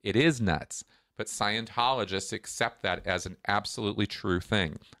nuts. It is nuts. But Scientologists accept that as an absolutely true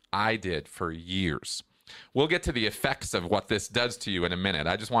thing. I did for years. We'll get to the effects of what this does to you in a minute.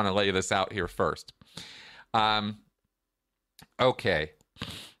 I just want to lay this out here first. Okay.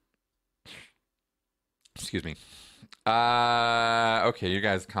 Excuse me. Okay, you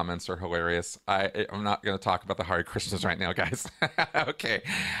guys' comments are hilarious. I'm not going to talk about the Hare Krishnas right now, guys. Okay.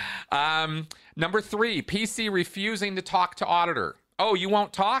 Number 3, PC refusing to talk to auditor. Oh, you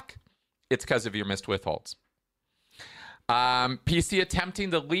won't talk? It's because of your missed withholds. PC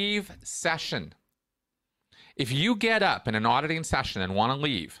attempting to leave session. If you get up in an auditing session and want to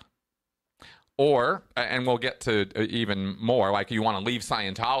leave, or, and we'll get to even more, like you want to leave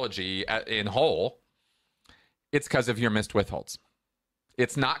Scientology in whole, it's because of your missed withholds.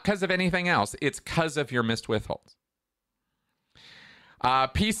 It's not because of anything else. It's because of your missed withholds.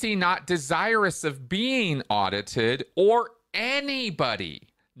 PC not desirous of being audited, or anybody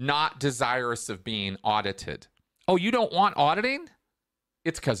not desirous of being audited. Oh, you don't want auditing?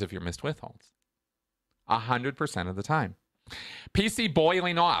 It's because of your missed withholds. 100% of the time. PC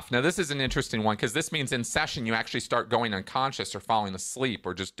boiling off. Now, this is an interesting one because this means in session you actually start going unconscious or falling asleep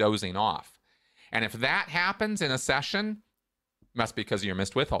or just dozing off. And if that happens in a session, it must be because of your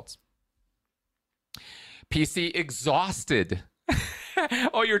missed withholds. PC exhausted.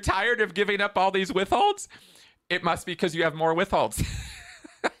 Oh, you're tired of giving up all these withholds? It must be because you have more withholds.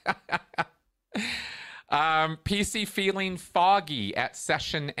 PC feeling foggy at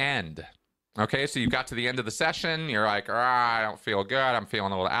session end. Okay, so you got to the end of the session. You're like, I don't feel good. I'm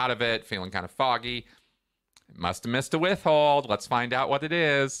feeling a little out of it, feeling kind of foggy. Must have missed a withhold. Let's find out what it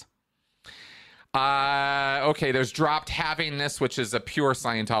is. Okay, there's dropped havingness, which is a pure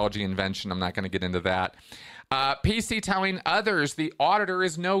Scientology invention. I'm not going to get into that. PC telling others the auditor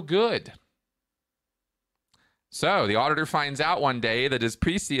is no good. So the auditor finds out one day that his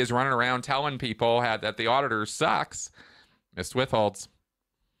PC is running around telling people that the auditor sucks. Missed withholds.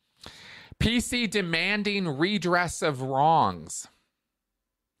 PC demanding redress of wrongs.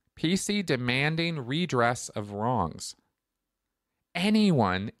 PC demanding redress of wrongs.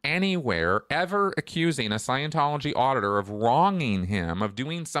 Anyone, anywhere, ever accusing a Scientology auditor of wronging him, of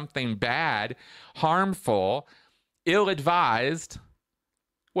doing something bad, harmful, ill-advised,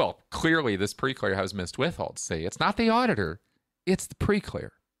 well, clearly this pre-clear has missed withholds. See, it's not the auditor, it's the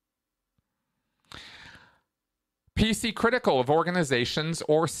pre-clear. PC critical of organizations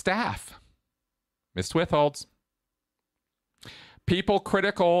or staff. Missed withholds. People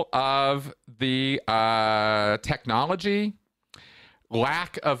critical of the technology.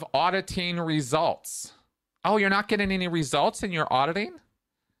 Lack of auditing results. Oh, you're not getting any results in your auditing?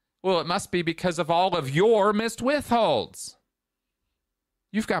 Well, it must be because of all of your missed withholds.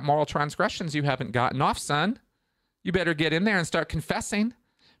 You've got moral transgressions you haven't gotten off, son. You better get in there and start confessing,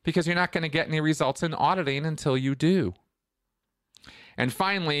 because you're not going to get any results in auditing until you do. And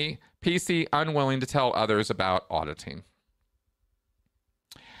finally, PC unwilling to tell others about auditing.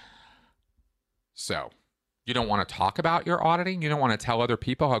 So, you don't want to talk about your auditing? You don't want to tell other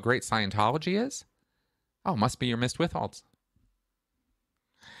people how great Scientology is? Oh, must be your missed withholds.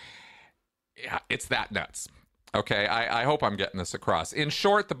 Yeah, it's that nuts. Okay, I hope I'm getting this across. In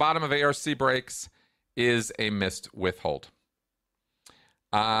short, the bottom of ARC breaks is a missed withhold.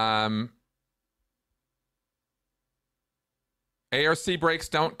 ARC breaks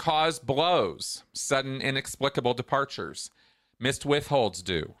don't cause blows, sudden inexplicable departures. Missed withholds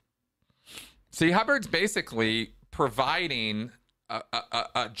do. See, Hubbard's basically providing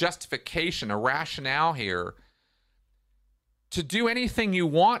a justification, a rationale here to do anything you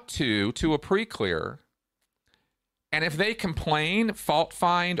want to a pre-clear. And if they complain, fault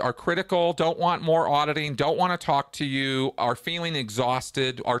find, are critical, don't want more auditing, don't want to talk to you, are feeling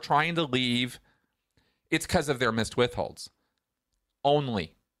exhausted, are trying to leave, it's because of their missed withholds.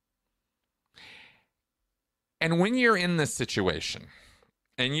 Only. And when you're in this situation,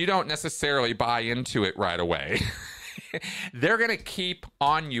 and you don't necessarily buy into it right away, they're going to keep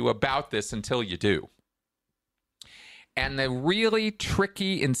on you about this until you do. And the really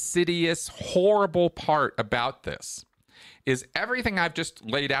tricky, insidious, horrible part about this is everything I've just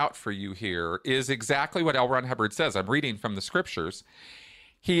laid out for you here is exactly what L. Ron Hubbard says. I'm reading from the scriptures.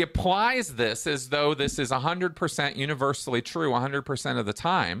 He applies this as though this is 100% universally true 100% of the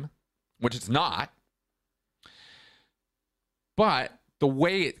time, which it's not. But the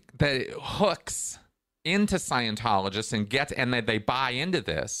way that it hooks into Scientologists and that they buy into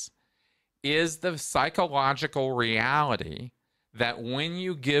this is the psychological reality that when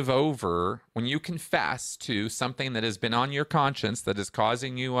you give over, when you confess to something that has been on your conscience that is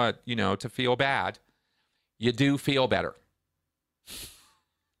causing you, to feel bad, you do feel better.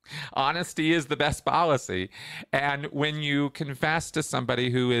 Honesty is the best policy. And when you confess to somebody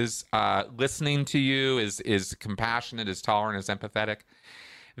who is listening to you, is compassionate, is tolerant, is empathetic,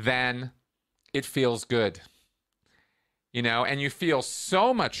 then it feels good. And you feel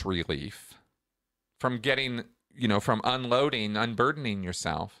so much relief from getting, from unloading, unburdening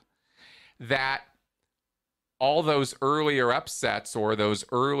yourself, that all those earlier upsets or those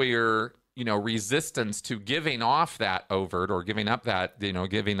earlier, resistance to giving off that overt or giving up that,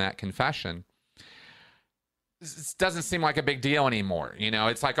 giving that confession, it doesn't seem like a big deal anymore.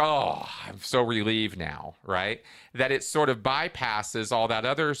 It's like, oh, I'm so relieved now, right? That it sort of bypasses all that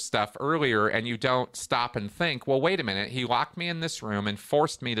other stuff earlier, and you don't stop and think, well, wait a minute, he locked me in this room and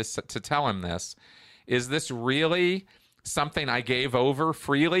forced me to tell him this. Is this really something I gave over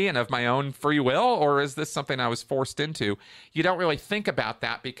freely and of my own free will, or is this something I was forced into? You don't really think about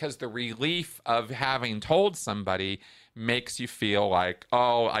that because the relief of having told somebody makes you feel like,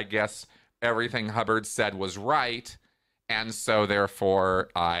 oh, I guess everything Hubbard said was right, and so therefore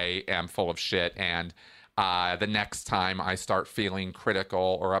I am full of shit, and the next time I start feeling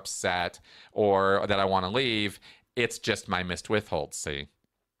critical or upset or that I want to leave, it's just my missed withholds, see?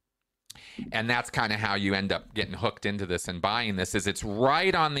 And that's kind of how you end up getting hooked into this and buying this, is it's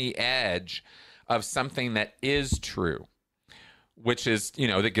right on the edge of something that is true, which is,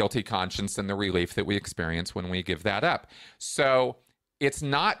 the guilty conscience and the relief that we experience when we give that up. So It's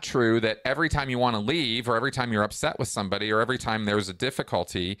not true that every time you want to leave, or every time you're upset with somebody, or every time there's a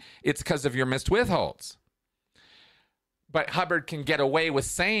difficulty, it's because of your missed withholds. But Hubbard can get away with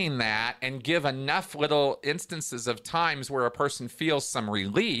saying that and give enough little instances of times where a person feels some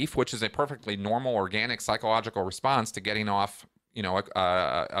relief, which is a perfectly normal, organic, psychological response to getting off,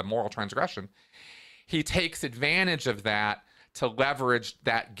 a moral transgression. He takes advantage of that to leverage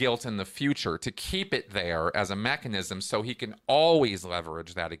that guilt in the future, to keep it there as a mechanism so he can always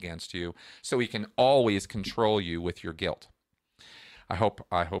leverage that against you, so he can always control you with your guilt. I hope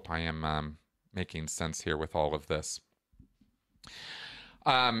I am making sense here with all of this.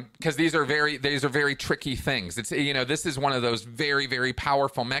 Because these are very tricky things. It's, this is one of those very, very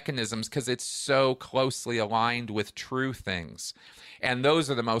powerful mechanisms because it's so closely aligned with true things. And those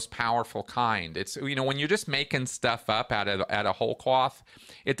are the most powerful kind. It's, when you're just making stuff up out of whole cloth,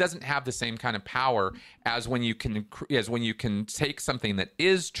 it doesn't have the same kind of power as when you can take something that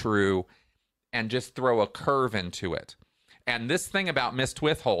is true and just throw a curve into it. And this thing about missed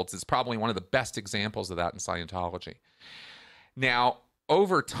withholds is probably one of the best examples of that in Scientology. Now,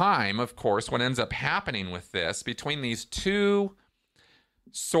 over time, of course, what ends up happening with this, between these two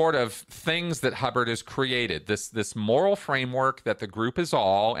sort of things that Hubbard has created, this moral framework that the group is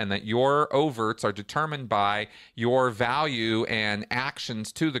all, and that your overts are determined by your value and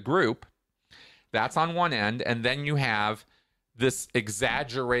actions to the group, that's on one end, and then you have this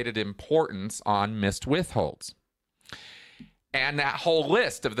exaggerated importance on missed withholds. And that whole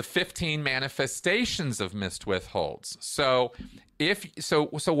list of the 15 manifestations of missed withholds. So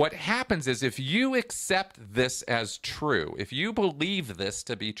what happens is, if you accept this as true, if you believe this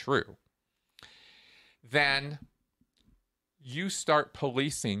to be true, then you start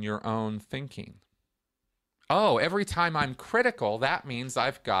policing your own thinking. Oh, every time I'm critical, that means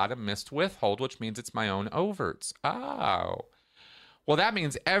I've got a missed withhold, which means it's my own overts. Oh. Well, that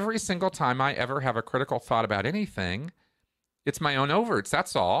means every single time I ever have a critical thought about anything, it's my own overts,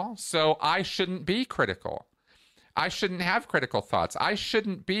 that's all. So I shouldn't be critical. I shouldn't have critical thoughts. I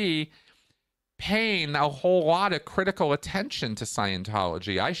shouldn't be paying a whole lot of critical attention to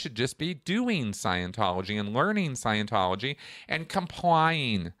Scientology. I should just be doing Scientology and learning Scientology and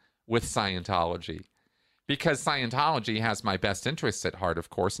complying with Scientology. Because Scientology has my best interests at heart,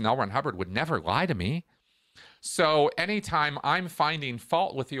 of course, and L. Ron Hubbard would never lie to me. So anytime I'm finding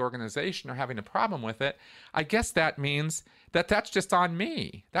fault with the organization or having a problem with it, I guess that means that that's just on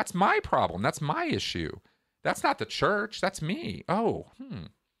me. That's my problem. That's my issue. That's not the church. That's me. Oh,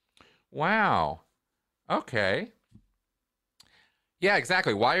 wow. Okay. Yeah,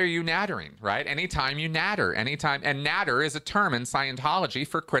 exactly. Why are you nattering, right? Anytime you natter, and natter is a term in Scientology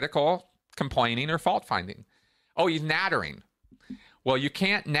for critical complaining or fault finding. Oh, he's nattering. Well, you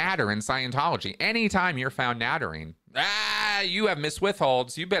can't natter in Scientology. Anytime you're found nattering, you have missed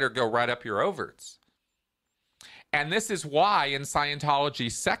withholds, you better go right up your overts. And this is why in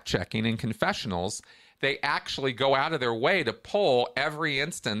Scientology sect checking and confessionals, they actually go out of their way to pull every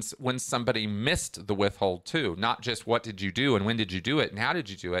instance when somebody missed the withhold too. Not just what did you do and when did you do it and how did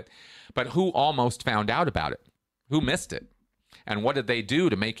you do it, but who almost found out about it, who missed it, and what did they do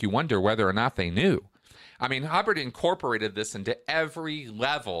to make you wonder whether or not they knew. I mean, Hubbard incorporated this into every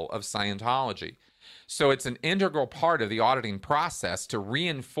level of Scientology. So it's an integral part of the auditing process to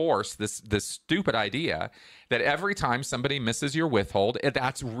reinforce this stupid idea that every time somebody misses your withhold,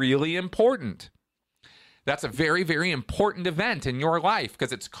 that's really important. That's a very, very important event in your life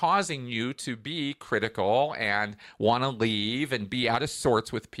because it's causing you to be critical and want to leave and be out of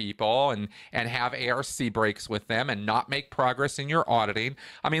sorts with people and have ARC breaks with them and not make progress in your auditing.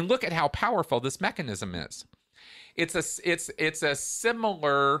 I mean, look at how powerful this mechanism is. It's a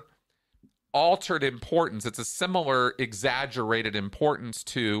similar altered importance. It's a similar exaggerated importance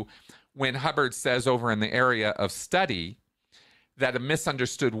to when Hubbard says over in the area of study that a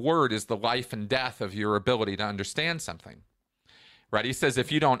misunderstood word is the life and death of your ability to understand something. Right? He says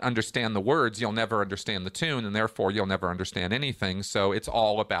if you don't understand the words, you'll never understand the tune, and therefore you'll never understand anything. So it's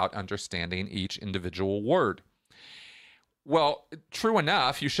all about understanding each individual word. Well, true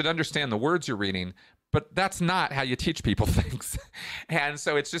enough, you should understand the words you're reading, but that's not how you teach people things. And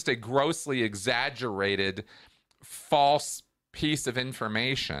so it's just a grossly exaggerated, false piece of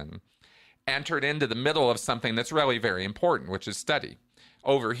information entered into the middle of something that's really very important, which is study.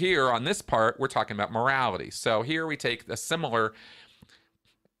 Over here on this part, we're talking about morality. So here we take a similar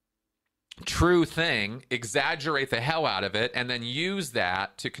true thing, exaggerate the hell out of it, and then use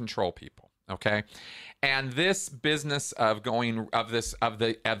that to control people. Okay? And this business of the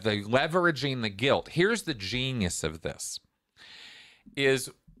leveraging the guilt, here's the genius of this,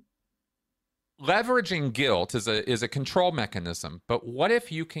 is leveraging guilt is a control mechanism. But what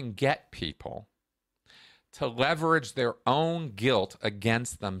if you can get people to leverage their own guilt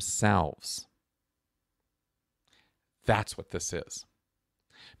against themselves? That's what this is.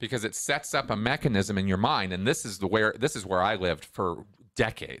 Because it sets up a mechanism in your mind, and this is where I lived for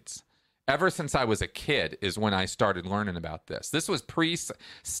decades. Ever since I was a kid is when I started learning about this. This was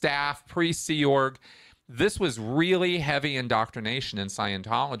pre-staff, pre-Sea Org. This was really heavy indoctrination in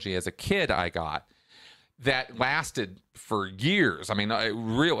Scientology as a kid I got that lasted for years. I mean, a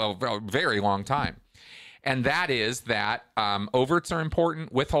very long time. And that is that overts are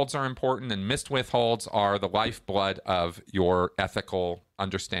important, withholds are important, and missed withholds are the lifeblood of your ethical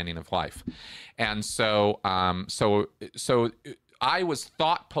understanding of life. And so I was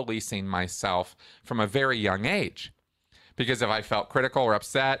thought policing myself from a very young age, because if I felt critical or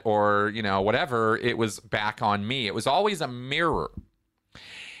upset or, whatever, it was back on me. It was always a mirror.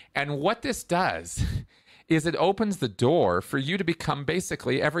 And what this does is it opens the door for you to become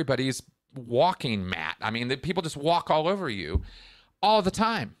basically everybody's walking mat. I mean, people just walk all over you all the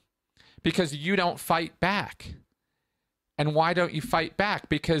time because you don't fight back. And why don't you fight back?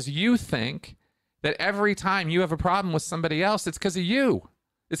 Because you think that every time you have a problem with somebody else, it's because of you.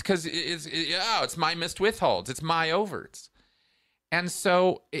 It's because it's my missed withholds. It's my overts. And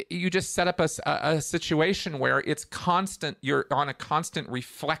so you just set up a situation where it's constant. You're on a constant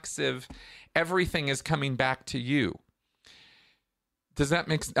reflexive, everything is coming back to you. Does that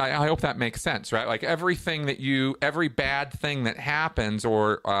make sense? I hope that makes sense, right? Like every bad thing that happens,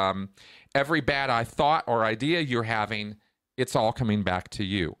 or every bad thought or idea you're having, it's all coming back to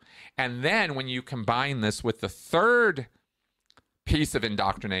you. And then when you combine this with the third piece of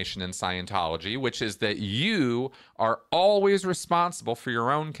indoctrination in Scientology, which is that you are always responsible for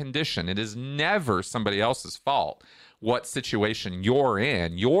your own condition. It is never somebody else's fault what situation you're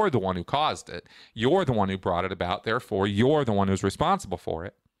in. You're the one who caused it. You're the one who brought it about. Therefore, you're the one who's responsible for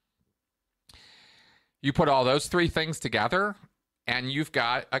it. You put all those three things together, and you've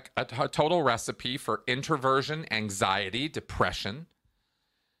got a total recipe for introversion, anxiety, depression,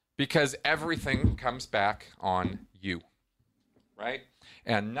 because everything comes back on you, right?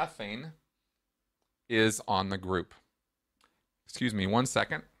 And nothing is on the group. Excuse me 1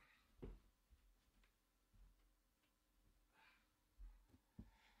 second.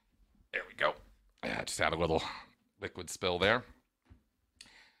 There we go. I just had a little liquid spill there.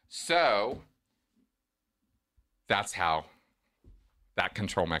 So that's how that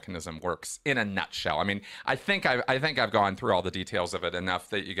control mechanism works in a nutshell. I mean, I think I've gone through all the details of it enough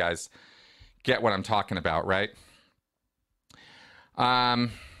that you guys get what I'm talking about, right?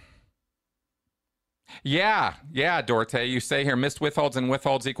 Yeah, Dorte, you say here, missed withholds and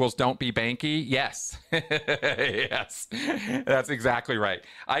withholds equals don't be banky. Yes. Yes. That's exactly right.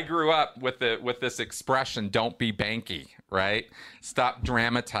 I grew up with this expression, don't be banky, right? Stop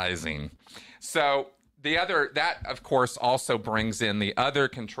dramatizing. So that of course also brings in the other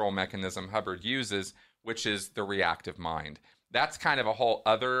control mechanism Hubbard uses, which is the reactive mind. That's kind of a whole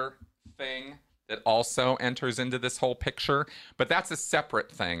other thing that also enters into this whole picture, but that's a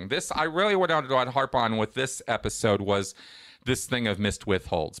separate thing. I really wanted to harp on with this episode was this thing of missed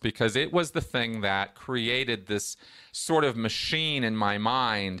withholds, because it was the thing that created this sort of machine in my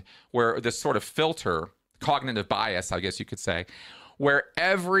mind, where this sort of filter, cognitive bias, I guess you could say, where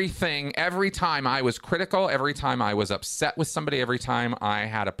every time I was critical, every time I was upset with somebody, every time I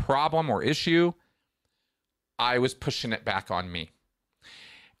had a problem or issue, I was pushing it back on me.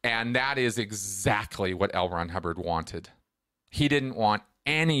 And that is exactly what L. Ron Hubbard wanted. He didn't want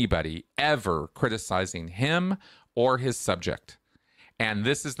anybody ever criticizing him or his subject. And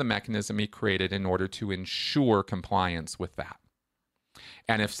this is the mechanism he created in order to ensure compliance with that.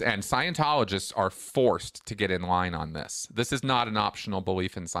 And Scientologists are forced to get in line on this. This is not an optional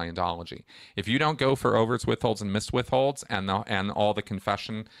belief in Scientology. If you don't go for overts, withholds, and missed withholds, and all the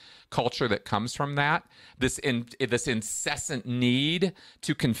confession culture that comes from that, this incessant need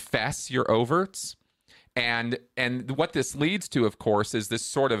to confess your overts, and what this leads to, of course, is this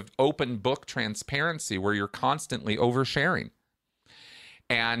sort of open book transparency where you're constantly oversharing.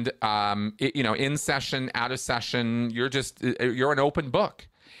 And, in session, out of session, you're an open book.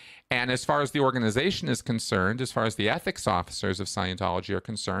 And as far as the organization is concerned, as far as the ethics officers of Scientology are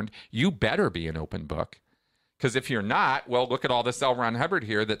concerned, you better be an open book. Because if you're not, well, look at all this L. Ron Hubbard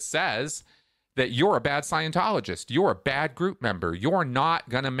here that says that you're a bad Scientologist. You're a bad group member. You're not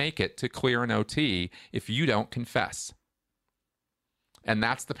going to make it to clear an OT if you don't confess. And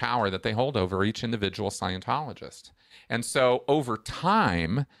that's the power that they hold over each individual Scientologist. And so over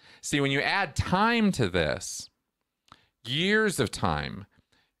time, see, when you add time to this, years of time,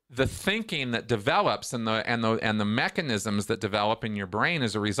 the thinking that develops and the mechanisms that develop in your brain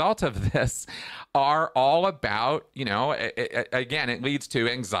as a result of this are all about, again, it leads to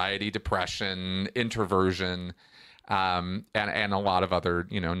anxiety, depression, introversion, and a lot of other,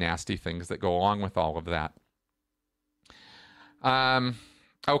 nasty things that go along with all of that.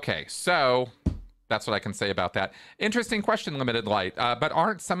 Okay, so that's what I can say about that. Interesting question, Limited Light. But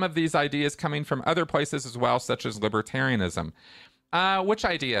aren't some of these ideas coming from other places as well, such as libertarianism? Which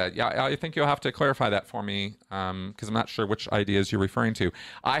idea? Yeah, I think you'll have to clarify that for me, because I'm not sure which ideas you're referring to.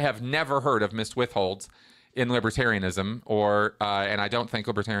 I have never heard of missed withholds in libertarianism, and I don't think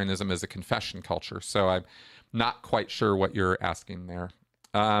libertarianism is a confession culture, so I'm not quite sure what you're asking there.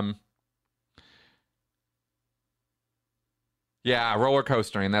 Yeah, roller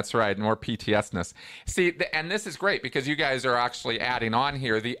coastering. That's right. More PTSness. See, and this is great because you guys are actually adding on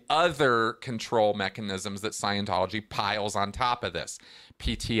here the other control mechanisms that Scientology piles on top of this: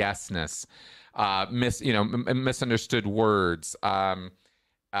 PTSness, misunderstood words.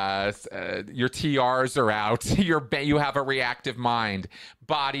 Your TRs are out. You have a reactive mind.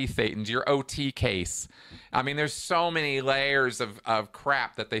 Body thetans. Your OT case. I mean, there's so many layers of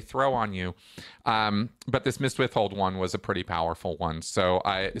crap that they throw on you. But this missed withhold one was a pretty powerful one. So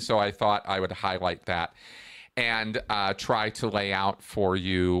I thought I would highlight that and try to lay out for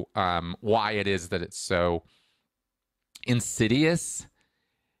you why it is that it's so insidious.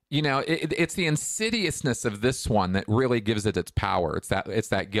 It's the insidiousness of this one that really gives it its power. It's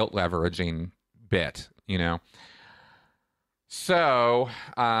that guilt leveraging bit, So,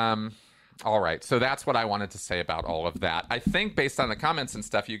 all right. So that's what I wanted to say about all of that. I think based on the comments and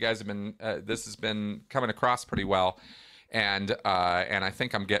stuff, you guys have been, this has been coming across pretty well. And I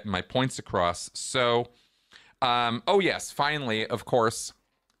think I'm getting my points across. So, oh yes, finally, of course,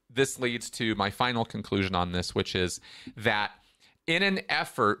 this leads to my final conclusion on this, which is that in an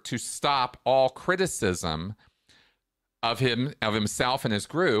effort to stop all criticism of himself and his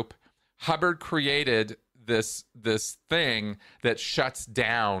group, Hubbard created this thing that shuts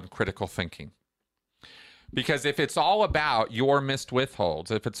down critical thinking. Because if it's all about your missed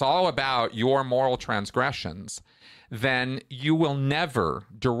withholds, if it's all about your moral transgressions, then you will never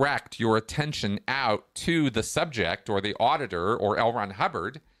direct your attention out to the subject or the auditor or L. Ron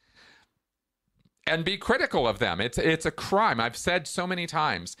Hubbard and be critical of them. It's a crime. I've said so many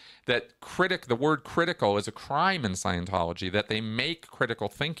times that the word critical is a crime in Scientology, that they make critical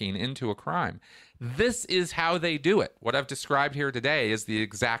thinking into a crime. This is how they do it. What I've described here today is the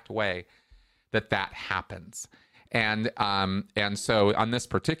exact way that happens. And so on this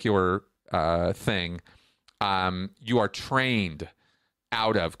particular thing, you are trained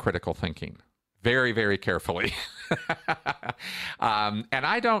out of critical thinking very, very carefully. And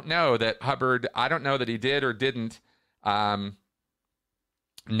I don't know that Hubbard, I don't know that he did or didn't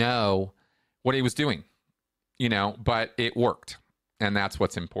know what he was doing, but it worked. And that's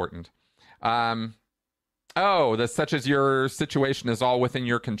what's important. Such as your situation is all within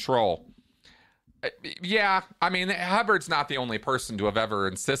your control. Yeah, I mean, Hubbard's not the only person to have ever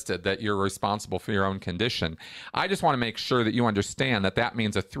insisted that you're responsible for your own condition. I just want to make sure that you understand that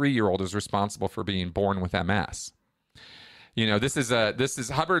means a 3-year-old is responsible for being born with MS. This is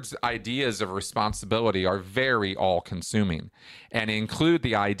Hubbard's ideas of responsibility are very all-consuming and include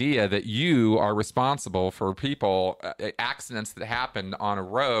the idea that you are responsible for accidents that happened on a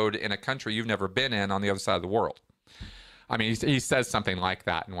road in a country you've never been in on the other side of the world. I mean, he says something like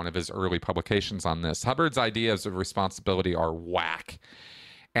that in one of his early publications on this. Hubbard's ideas of responsibility are whack.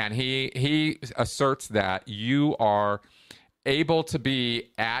 And he asserts that you are able to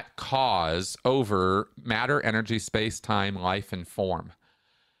be at cause over matter, energy, space, time, life, and form.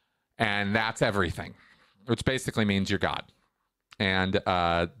 And that's everything, which basically means you're God. And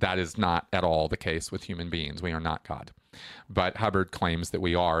that is not at all the case with human beings. We are not God. But Hubbard claims that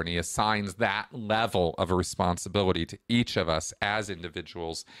we are, and he assigns that level of a responsibility to each of us as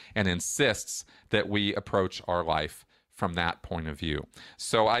individuals and insists that we approach our life from that point of view.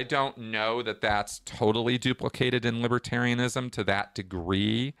 So I don't know that that's totally duplicated in libertarianism to that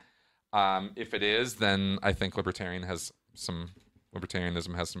degree. If it is, then I think libertarianism has some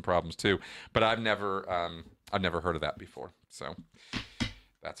problems too. But I've never heard of that before. So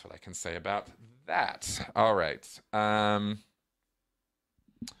that's what I can say about that. All right.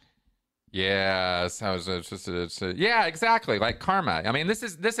 Yes. Yeah, exactly. Like karma. I mean, this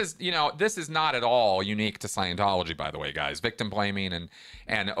is not at all unique to Scientology, by the way, guys. Victim blaming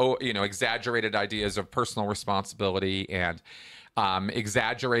and exaggerated ideas of personal responsibility and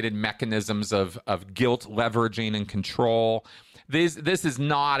exaggerated mechanisms of guilt leveraging and control. this is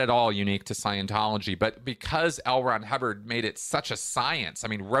not at all unique to Scientology, but because L. Ron Hubbard made it such a science, I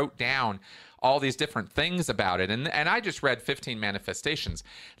mean, wrote down all these different things about it. And I just read 15 Manifestations.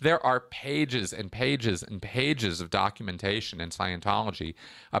 There are pages and pages and pages of documentation in Scientology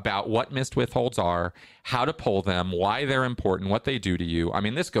about what missed withholds are, how to pull them, why they're important, what they do to you. I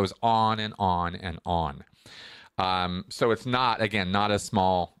mean, this goes on and on and on. So it's not, again, not a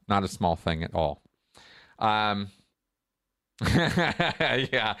small thing at all.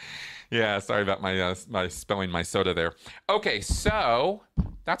 Yeah. Sorry about my spilling my soda there. Okay, so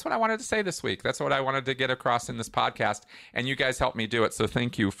that's what I wanted to say this week. That's what I wanted to get across in this podcast, and you guys helped me do it. So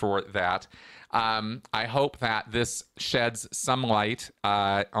thank you for that. I hope that this sheds some light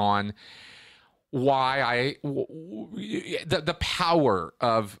on why the power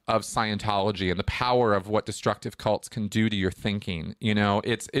of Scientology and the power of what destructive cults can do to your thinking. You know,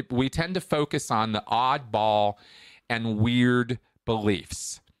 we tend to focus on the oddball and weird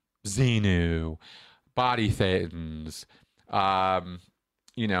beliefs. Xenu, body thetans,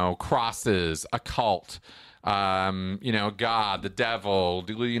 crosses, occult, God, the devil,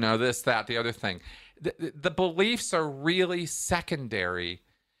 this, that, the other thing. The beliefs are really secondary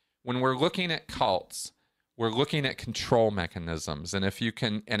when we're looking at cults. We're looking at control mechanisms, and if you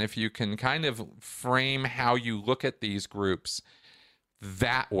can kind of frame how you look at these groups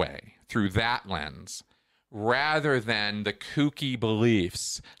that way, through that lens, rather than the kooky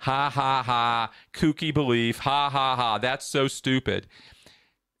beliefs. Ha, ha, ha, kooky belief, ha, ha, ha, that's so stupid.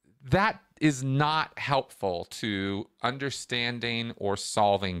 That is not helpful to understanding or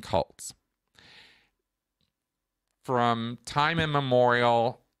solving cults. From time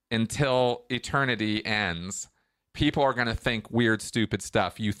immemorial until eternity ends, people are going to think weird, stupid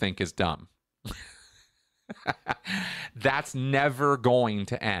stuff you think is dumb. That's never going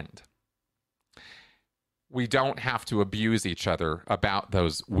to end. We don't have to abuse each other about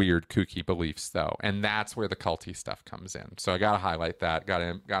those weird, kooky beliefs, though, and that's where the culty stuff comes in. So I got to highlight that.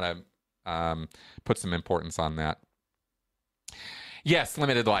 Got to put some importance on that. Yes,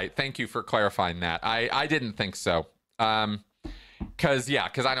 limited light. Thank you for clarifying that. I didn't think so. Because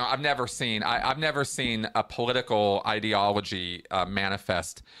I know I've never seen a political ideology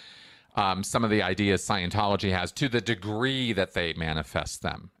manifest some of the ideas Scientology has to the degree that they manifest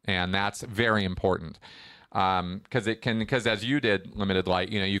them, and that's very important. Because as you did, limited light,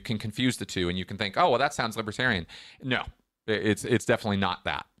 you can confuse the two, and you can think, oh, well, that sounds libertarian. No, it's definitely not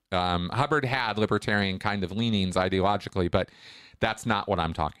that. Hubbard had libertarian kind of leanings ideologically, but that's not what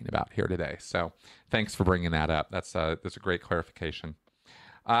I'm talking about here today. So thanks for bringing that up. That's a great clarification.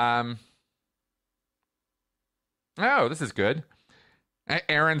 Oh, this is good.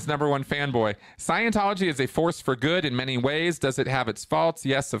 Aaron's number one fanboy. Scientology is a force for good in many ways. Does it have its faults?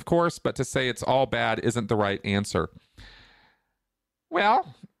 Yes, of course. But to say it's all bad isn't the right answer.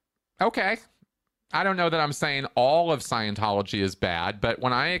 Well, okay. I don't know that I'm saying all of Scientology is bad, but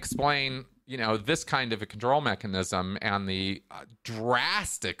when I explain, this kind of a control mechanism and the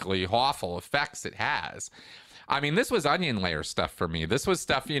drastically awful effects it has, I mean, this was onion layer stuff for me. This was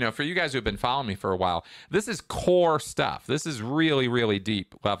stuff, for you guys who've been following me for a while, this is core stuff. This is really, really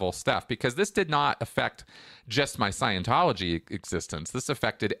deep level stuff, because this did not affect just my Scientology existence. This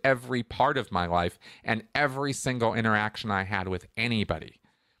affected every part of my life and every single interaction I had with anybody.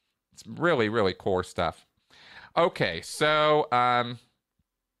 It's really, really core stuff. Okay, so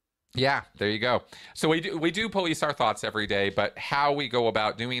yeah, there you go. So we do police our thoughts every day, but how we go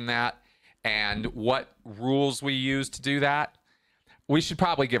about doing that and what rules we use to do that, we should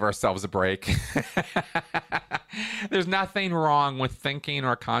probably give ourselves a break. There's nothing wrong with thinking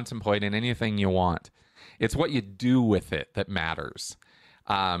or contemplating anything you want. It's what you do with it that matters.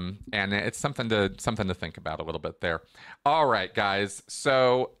 And it's something to think about a little bit there. All right, guys.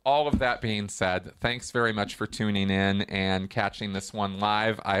 So all of that being said, thanks very much for tuning in and catching this one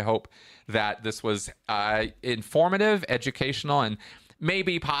live. I hope that this was informative, educational, and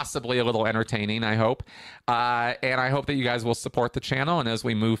maybe possibly a little entertaining, I hope. And I hope that you guys will support the channel. And as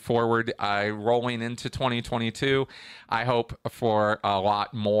we move forward, rolling into 2022, I hope for a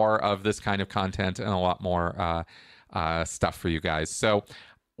lot more of this kind of content and a lot more stuff for you guys. So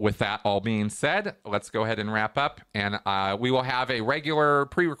with that all being said, let's go ahead and wrap up. And we will have a regular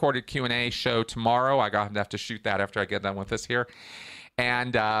pre-recorded Q&A show tomorrow. I have to shoot that after I get done with this here.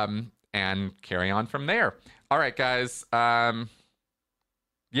 And carry on from there. All right, guys.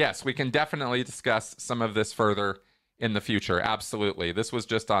 Yes, we can definitely discuss some of this further in the future. Absolutely. This was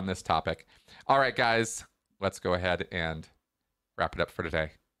just on this topic. All right, guys, let's go ahead and wrap it up for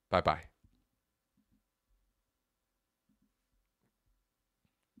today. Bye-bye.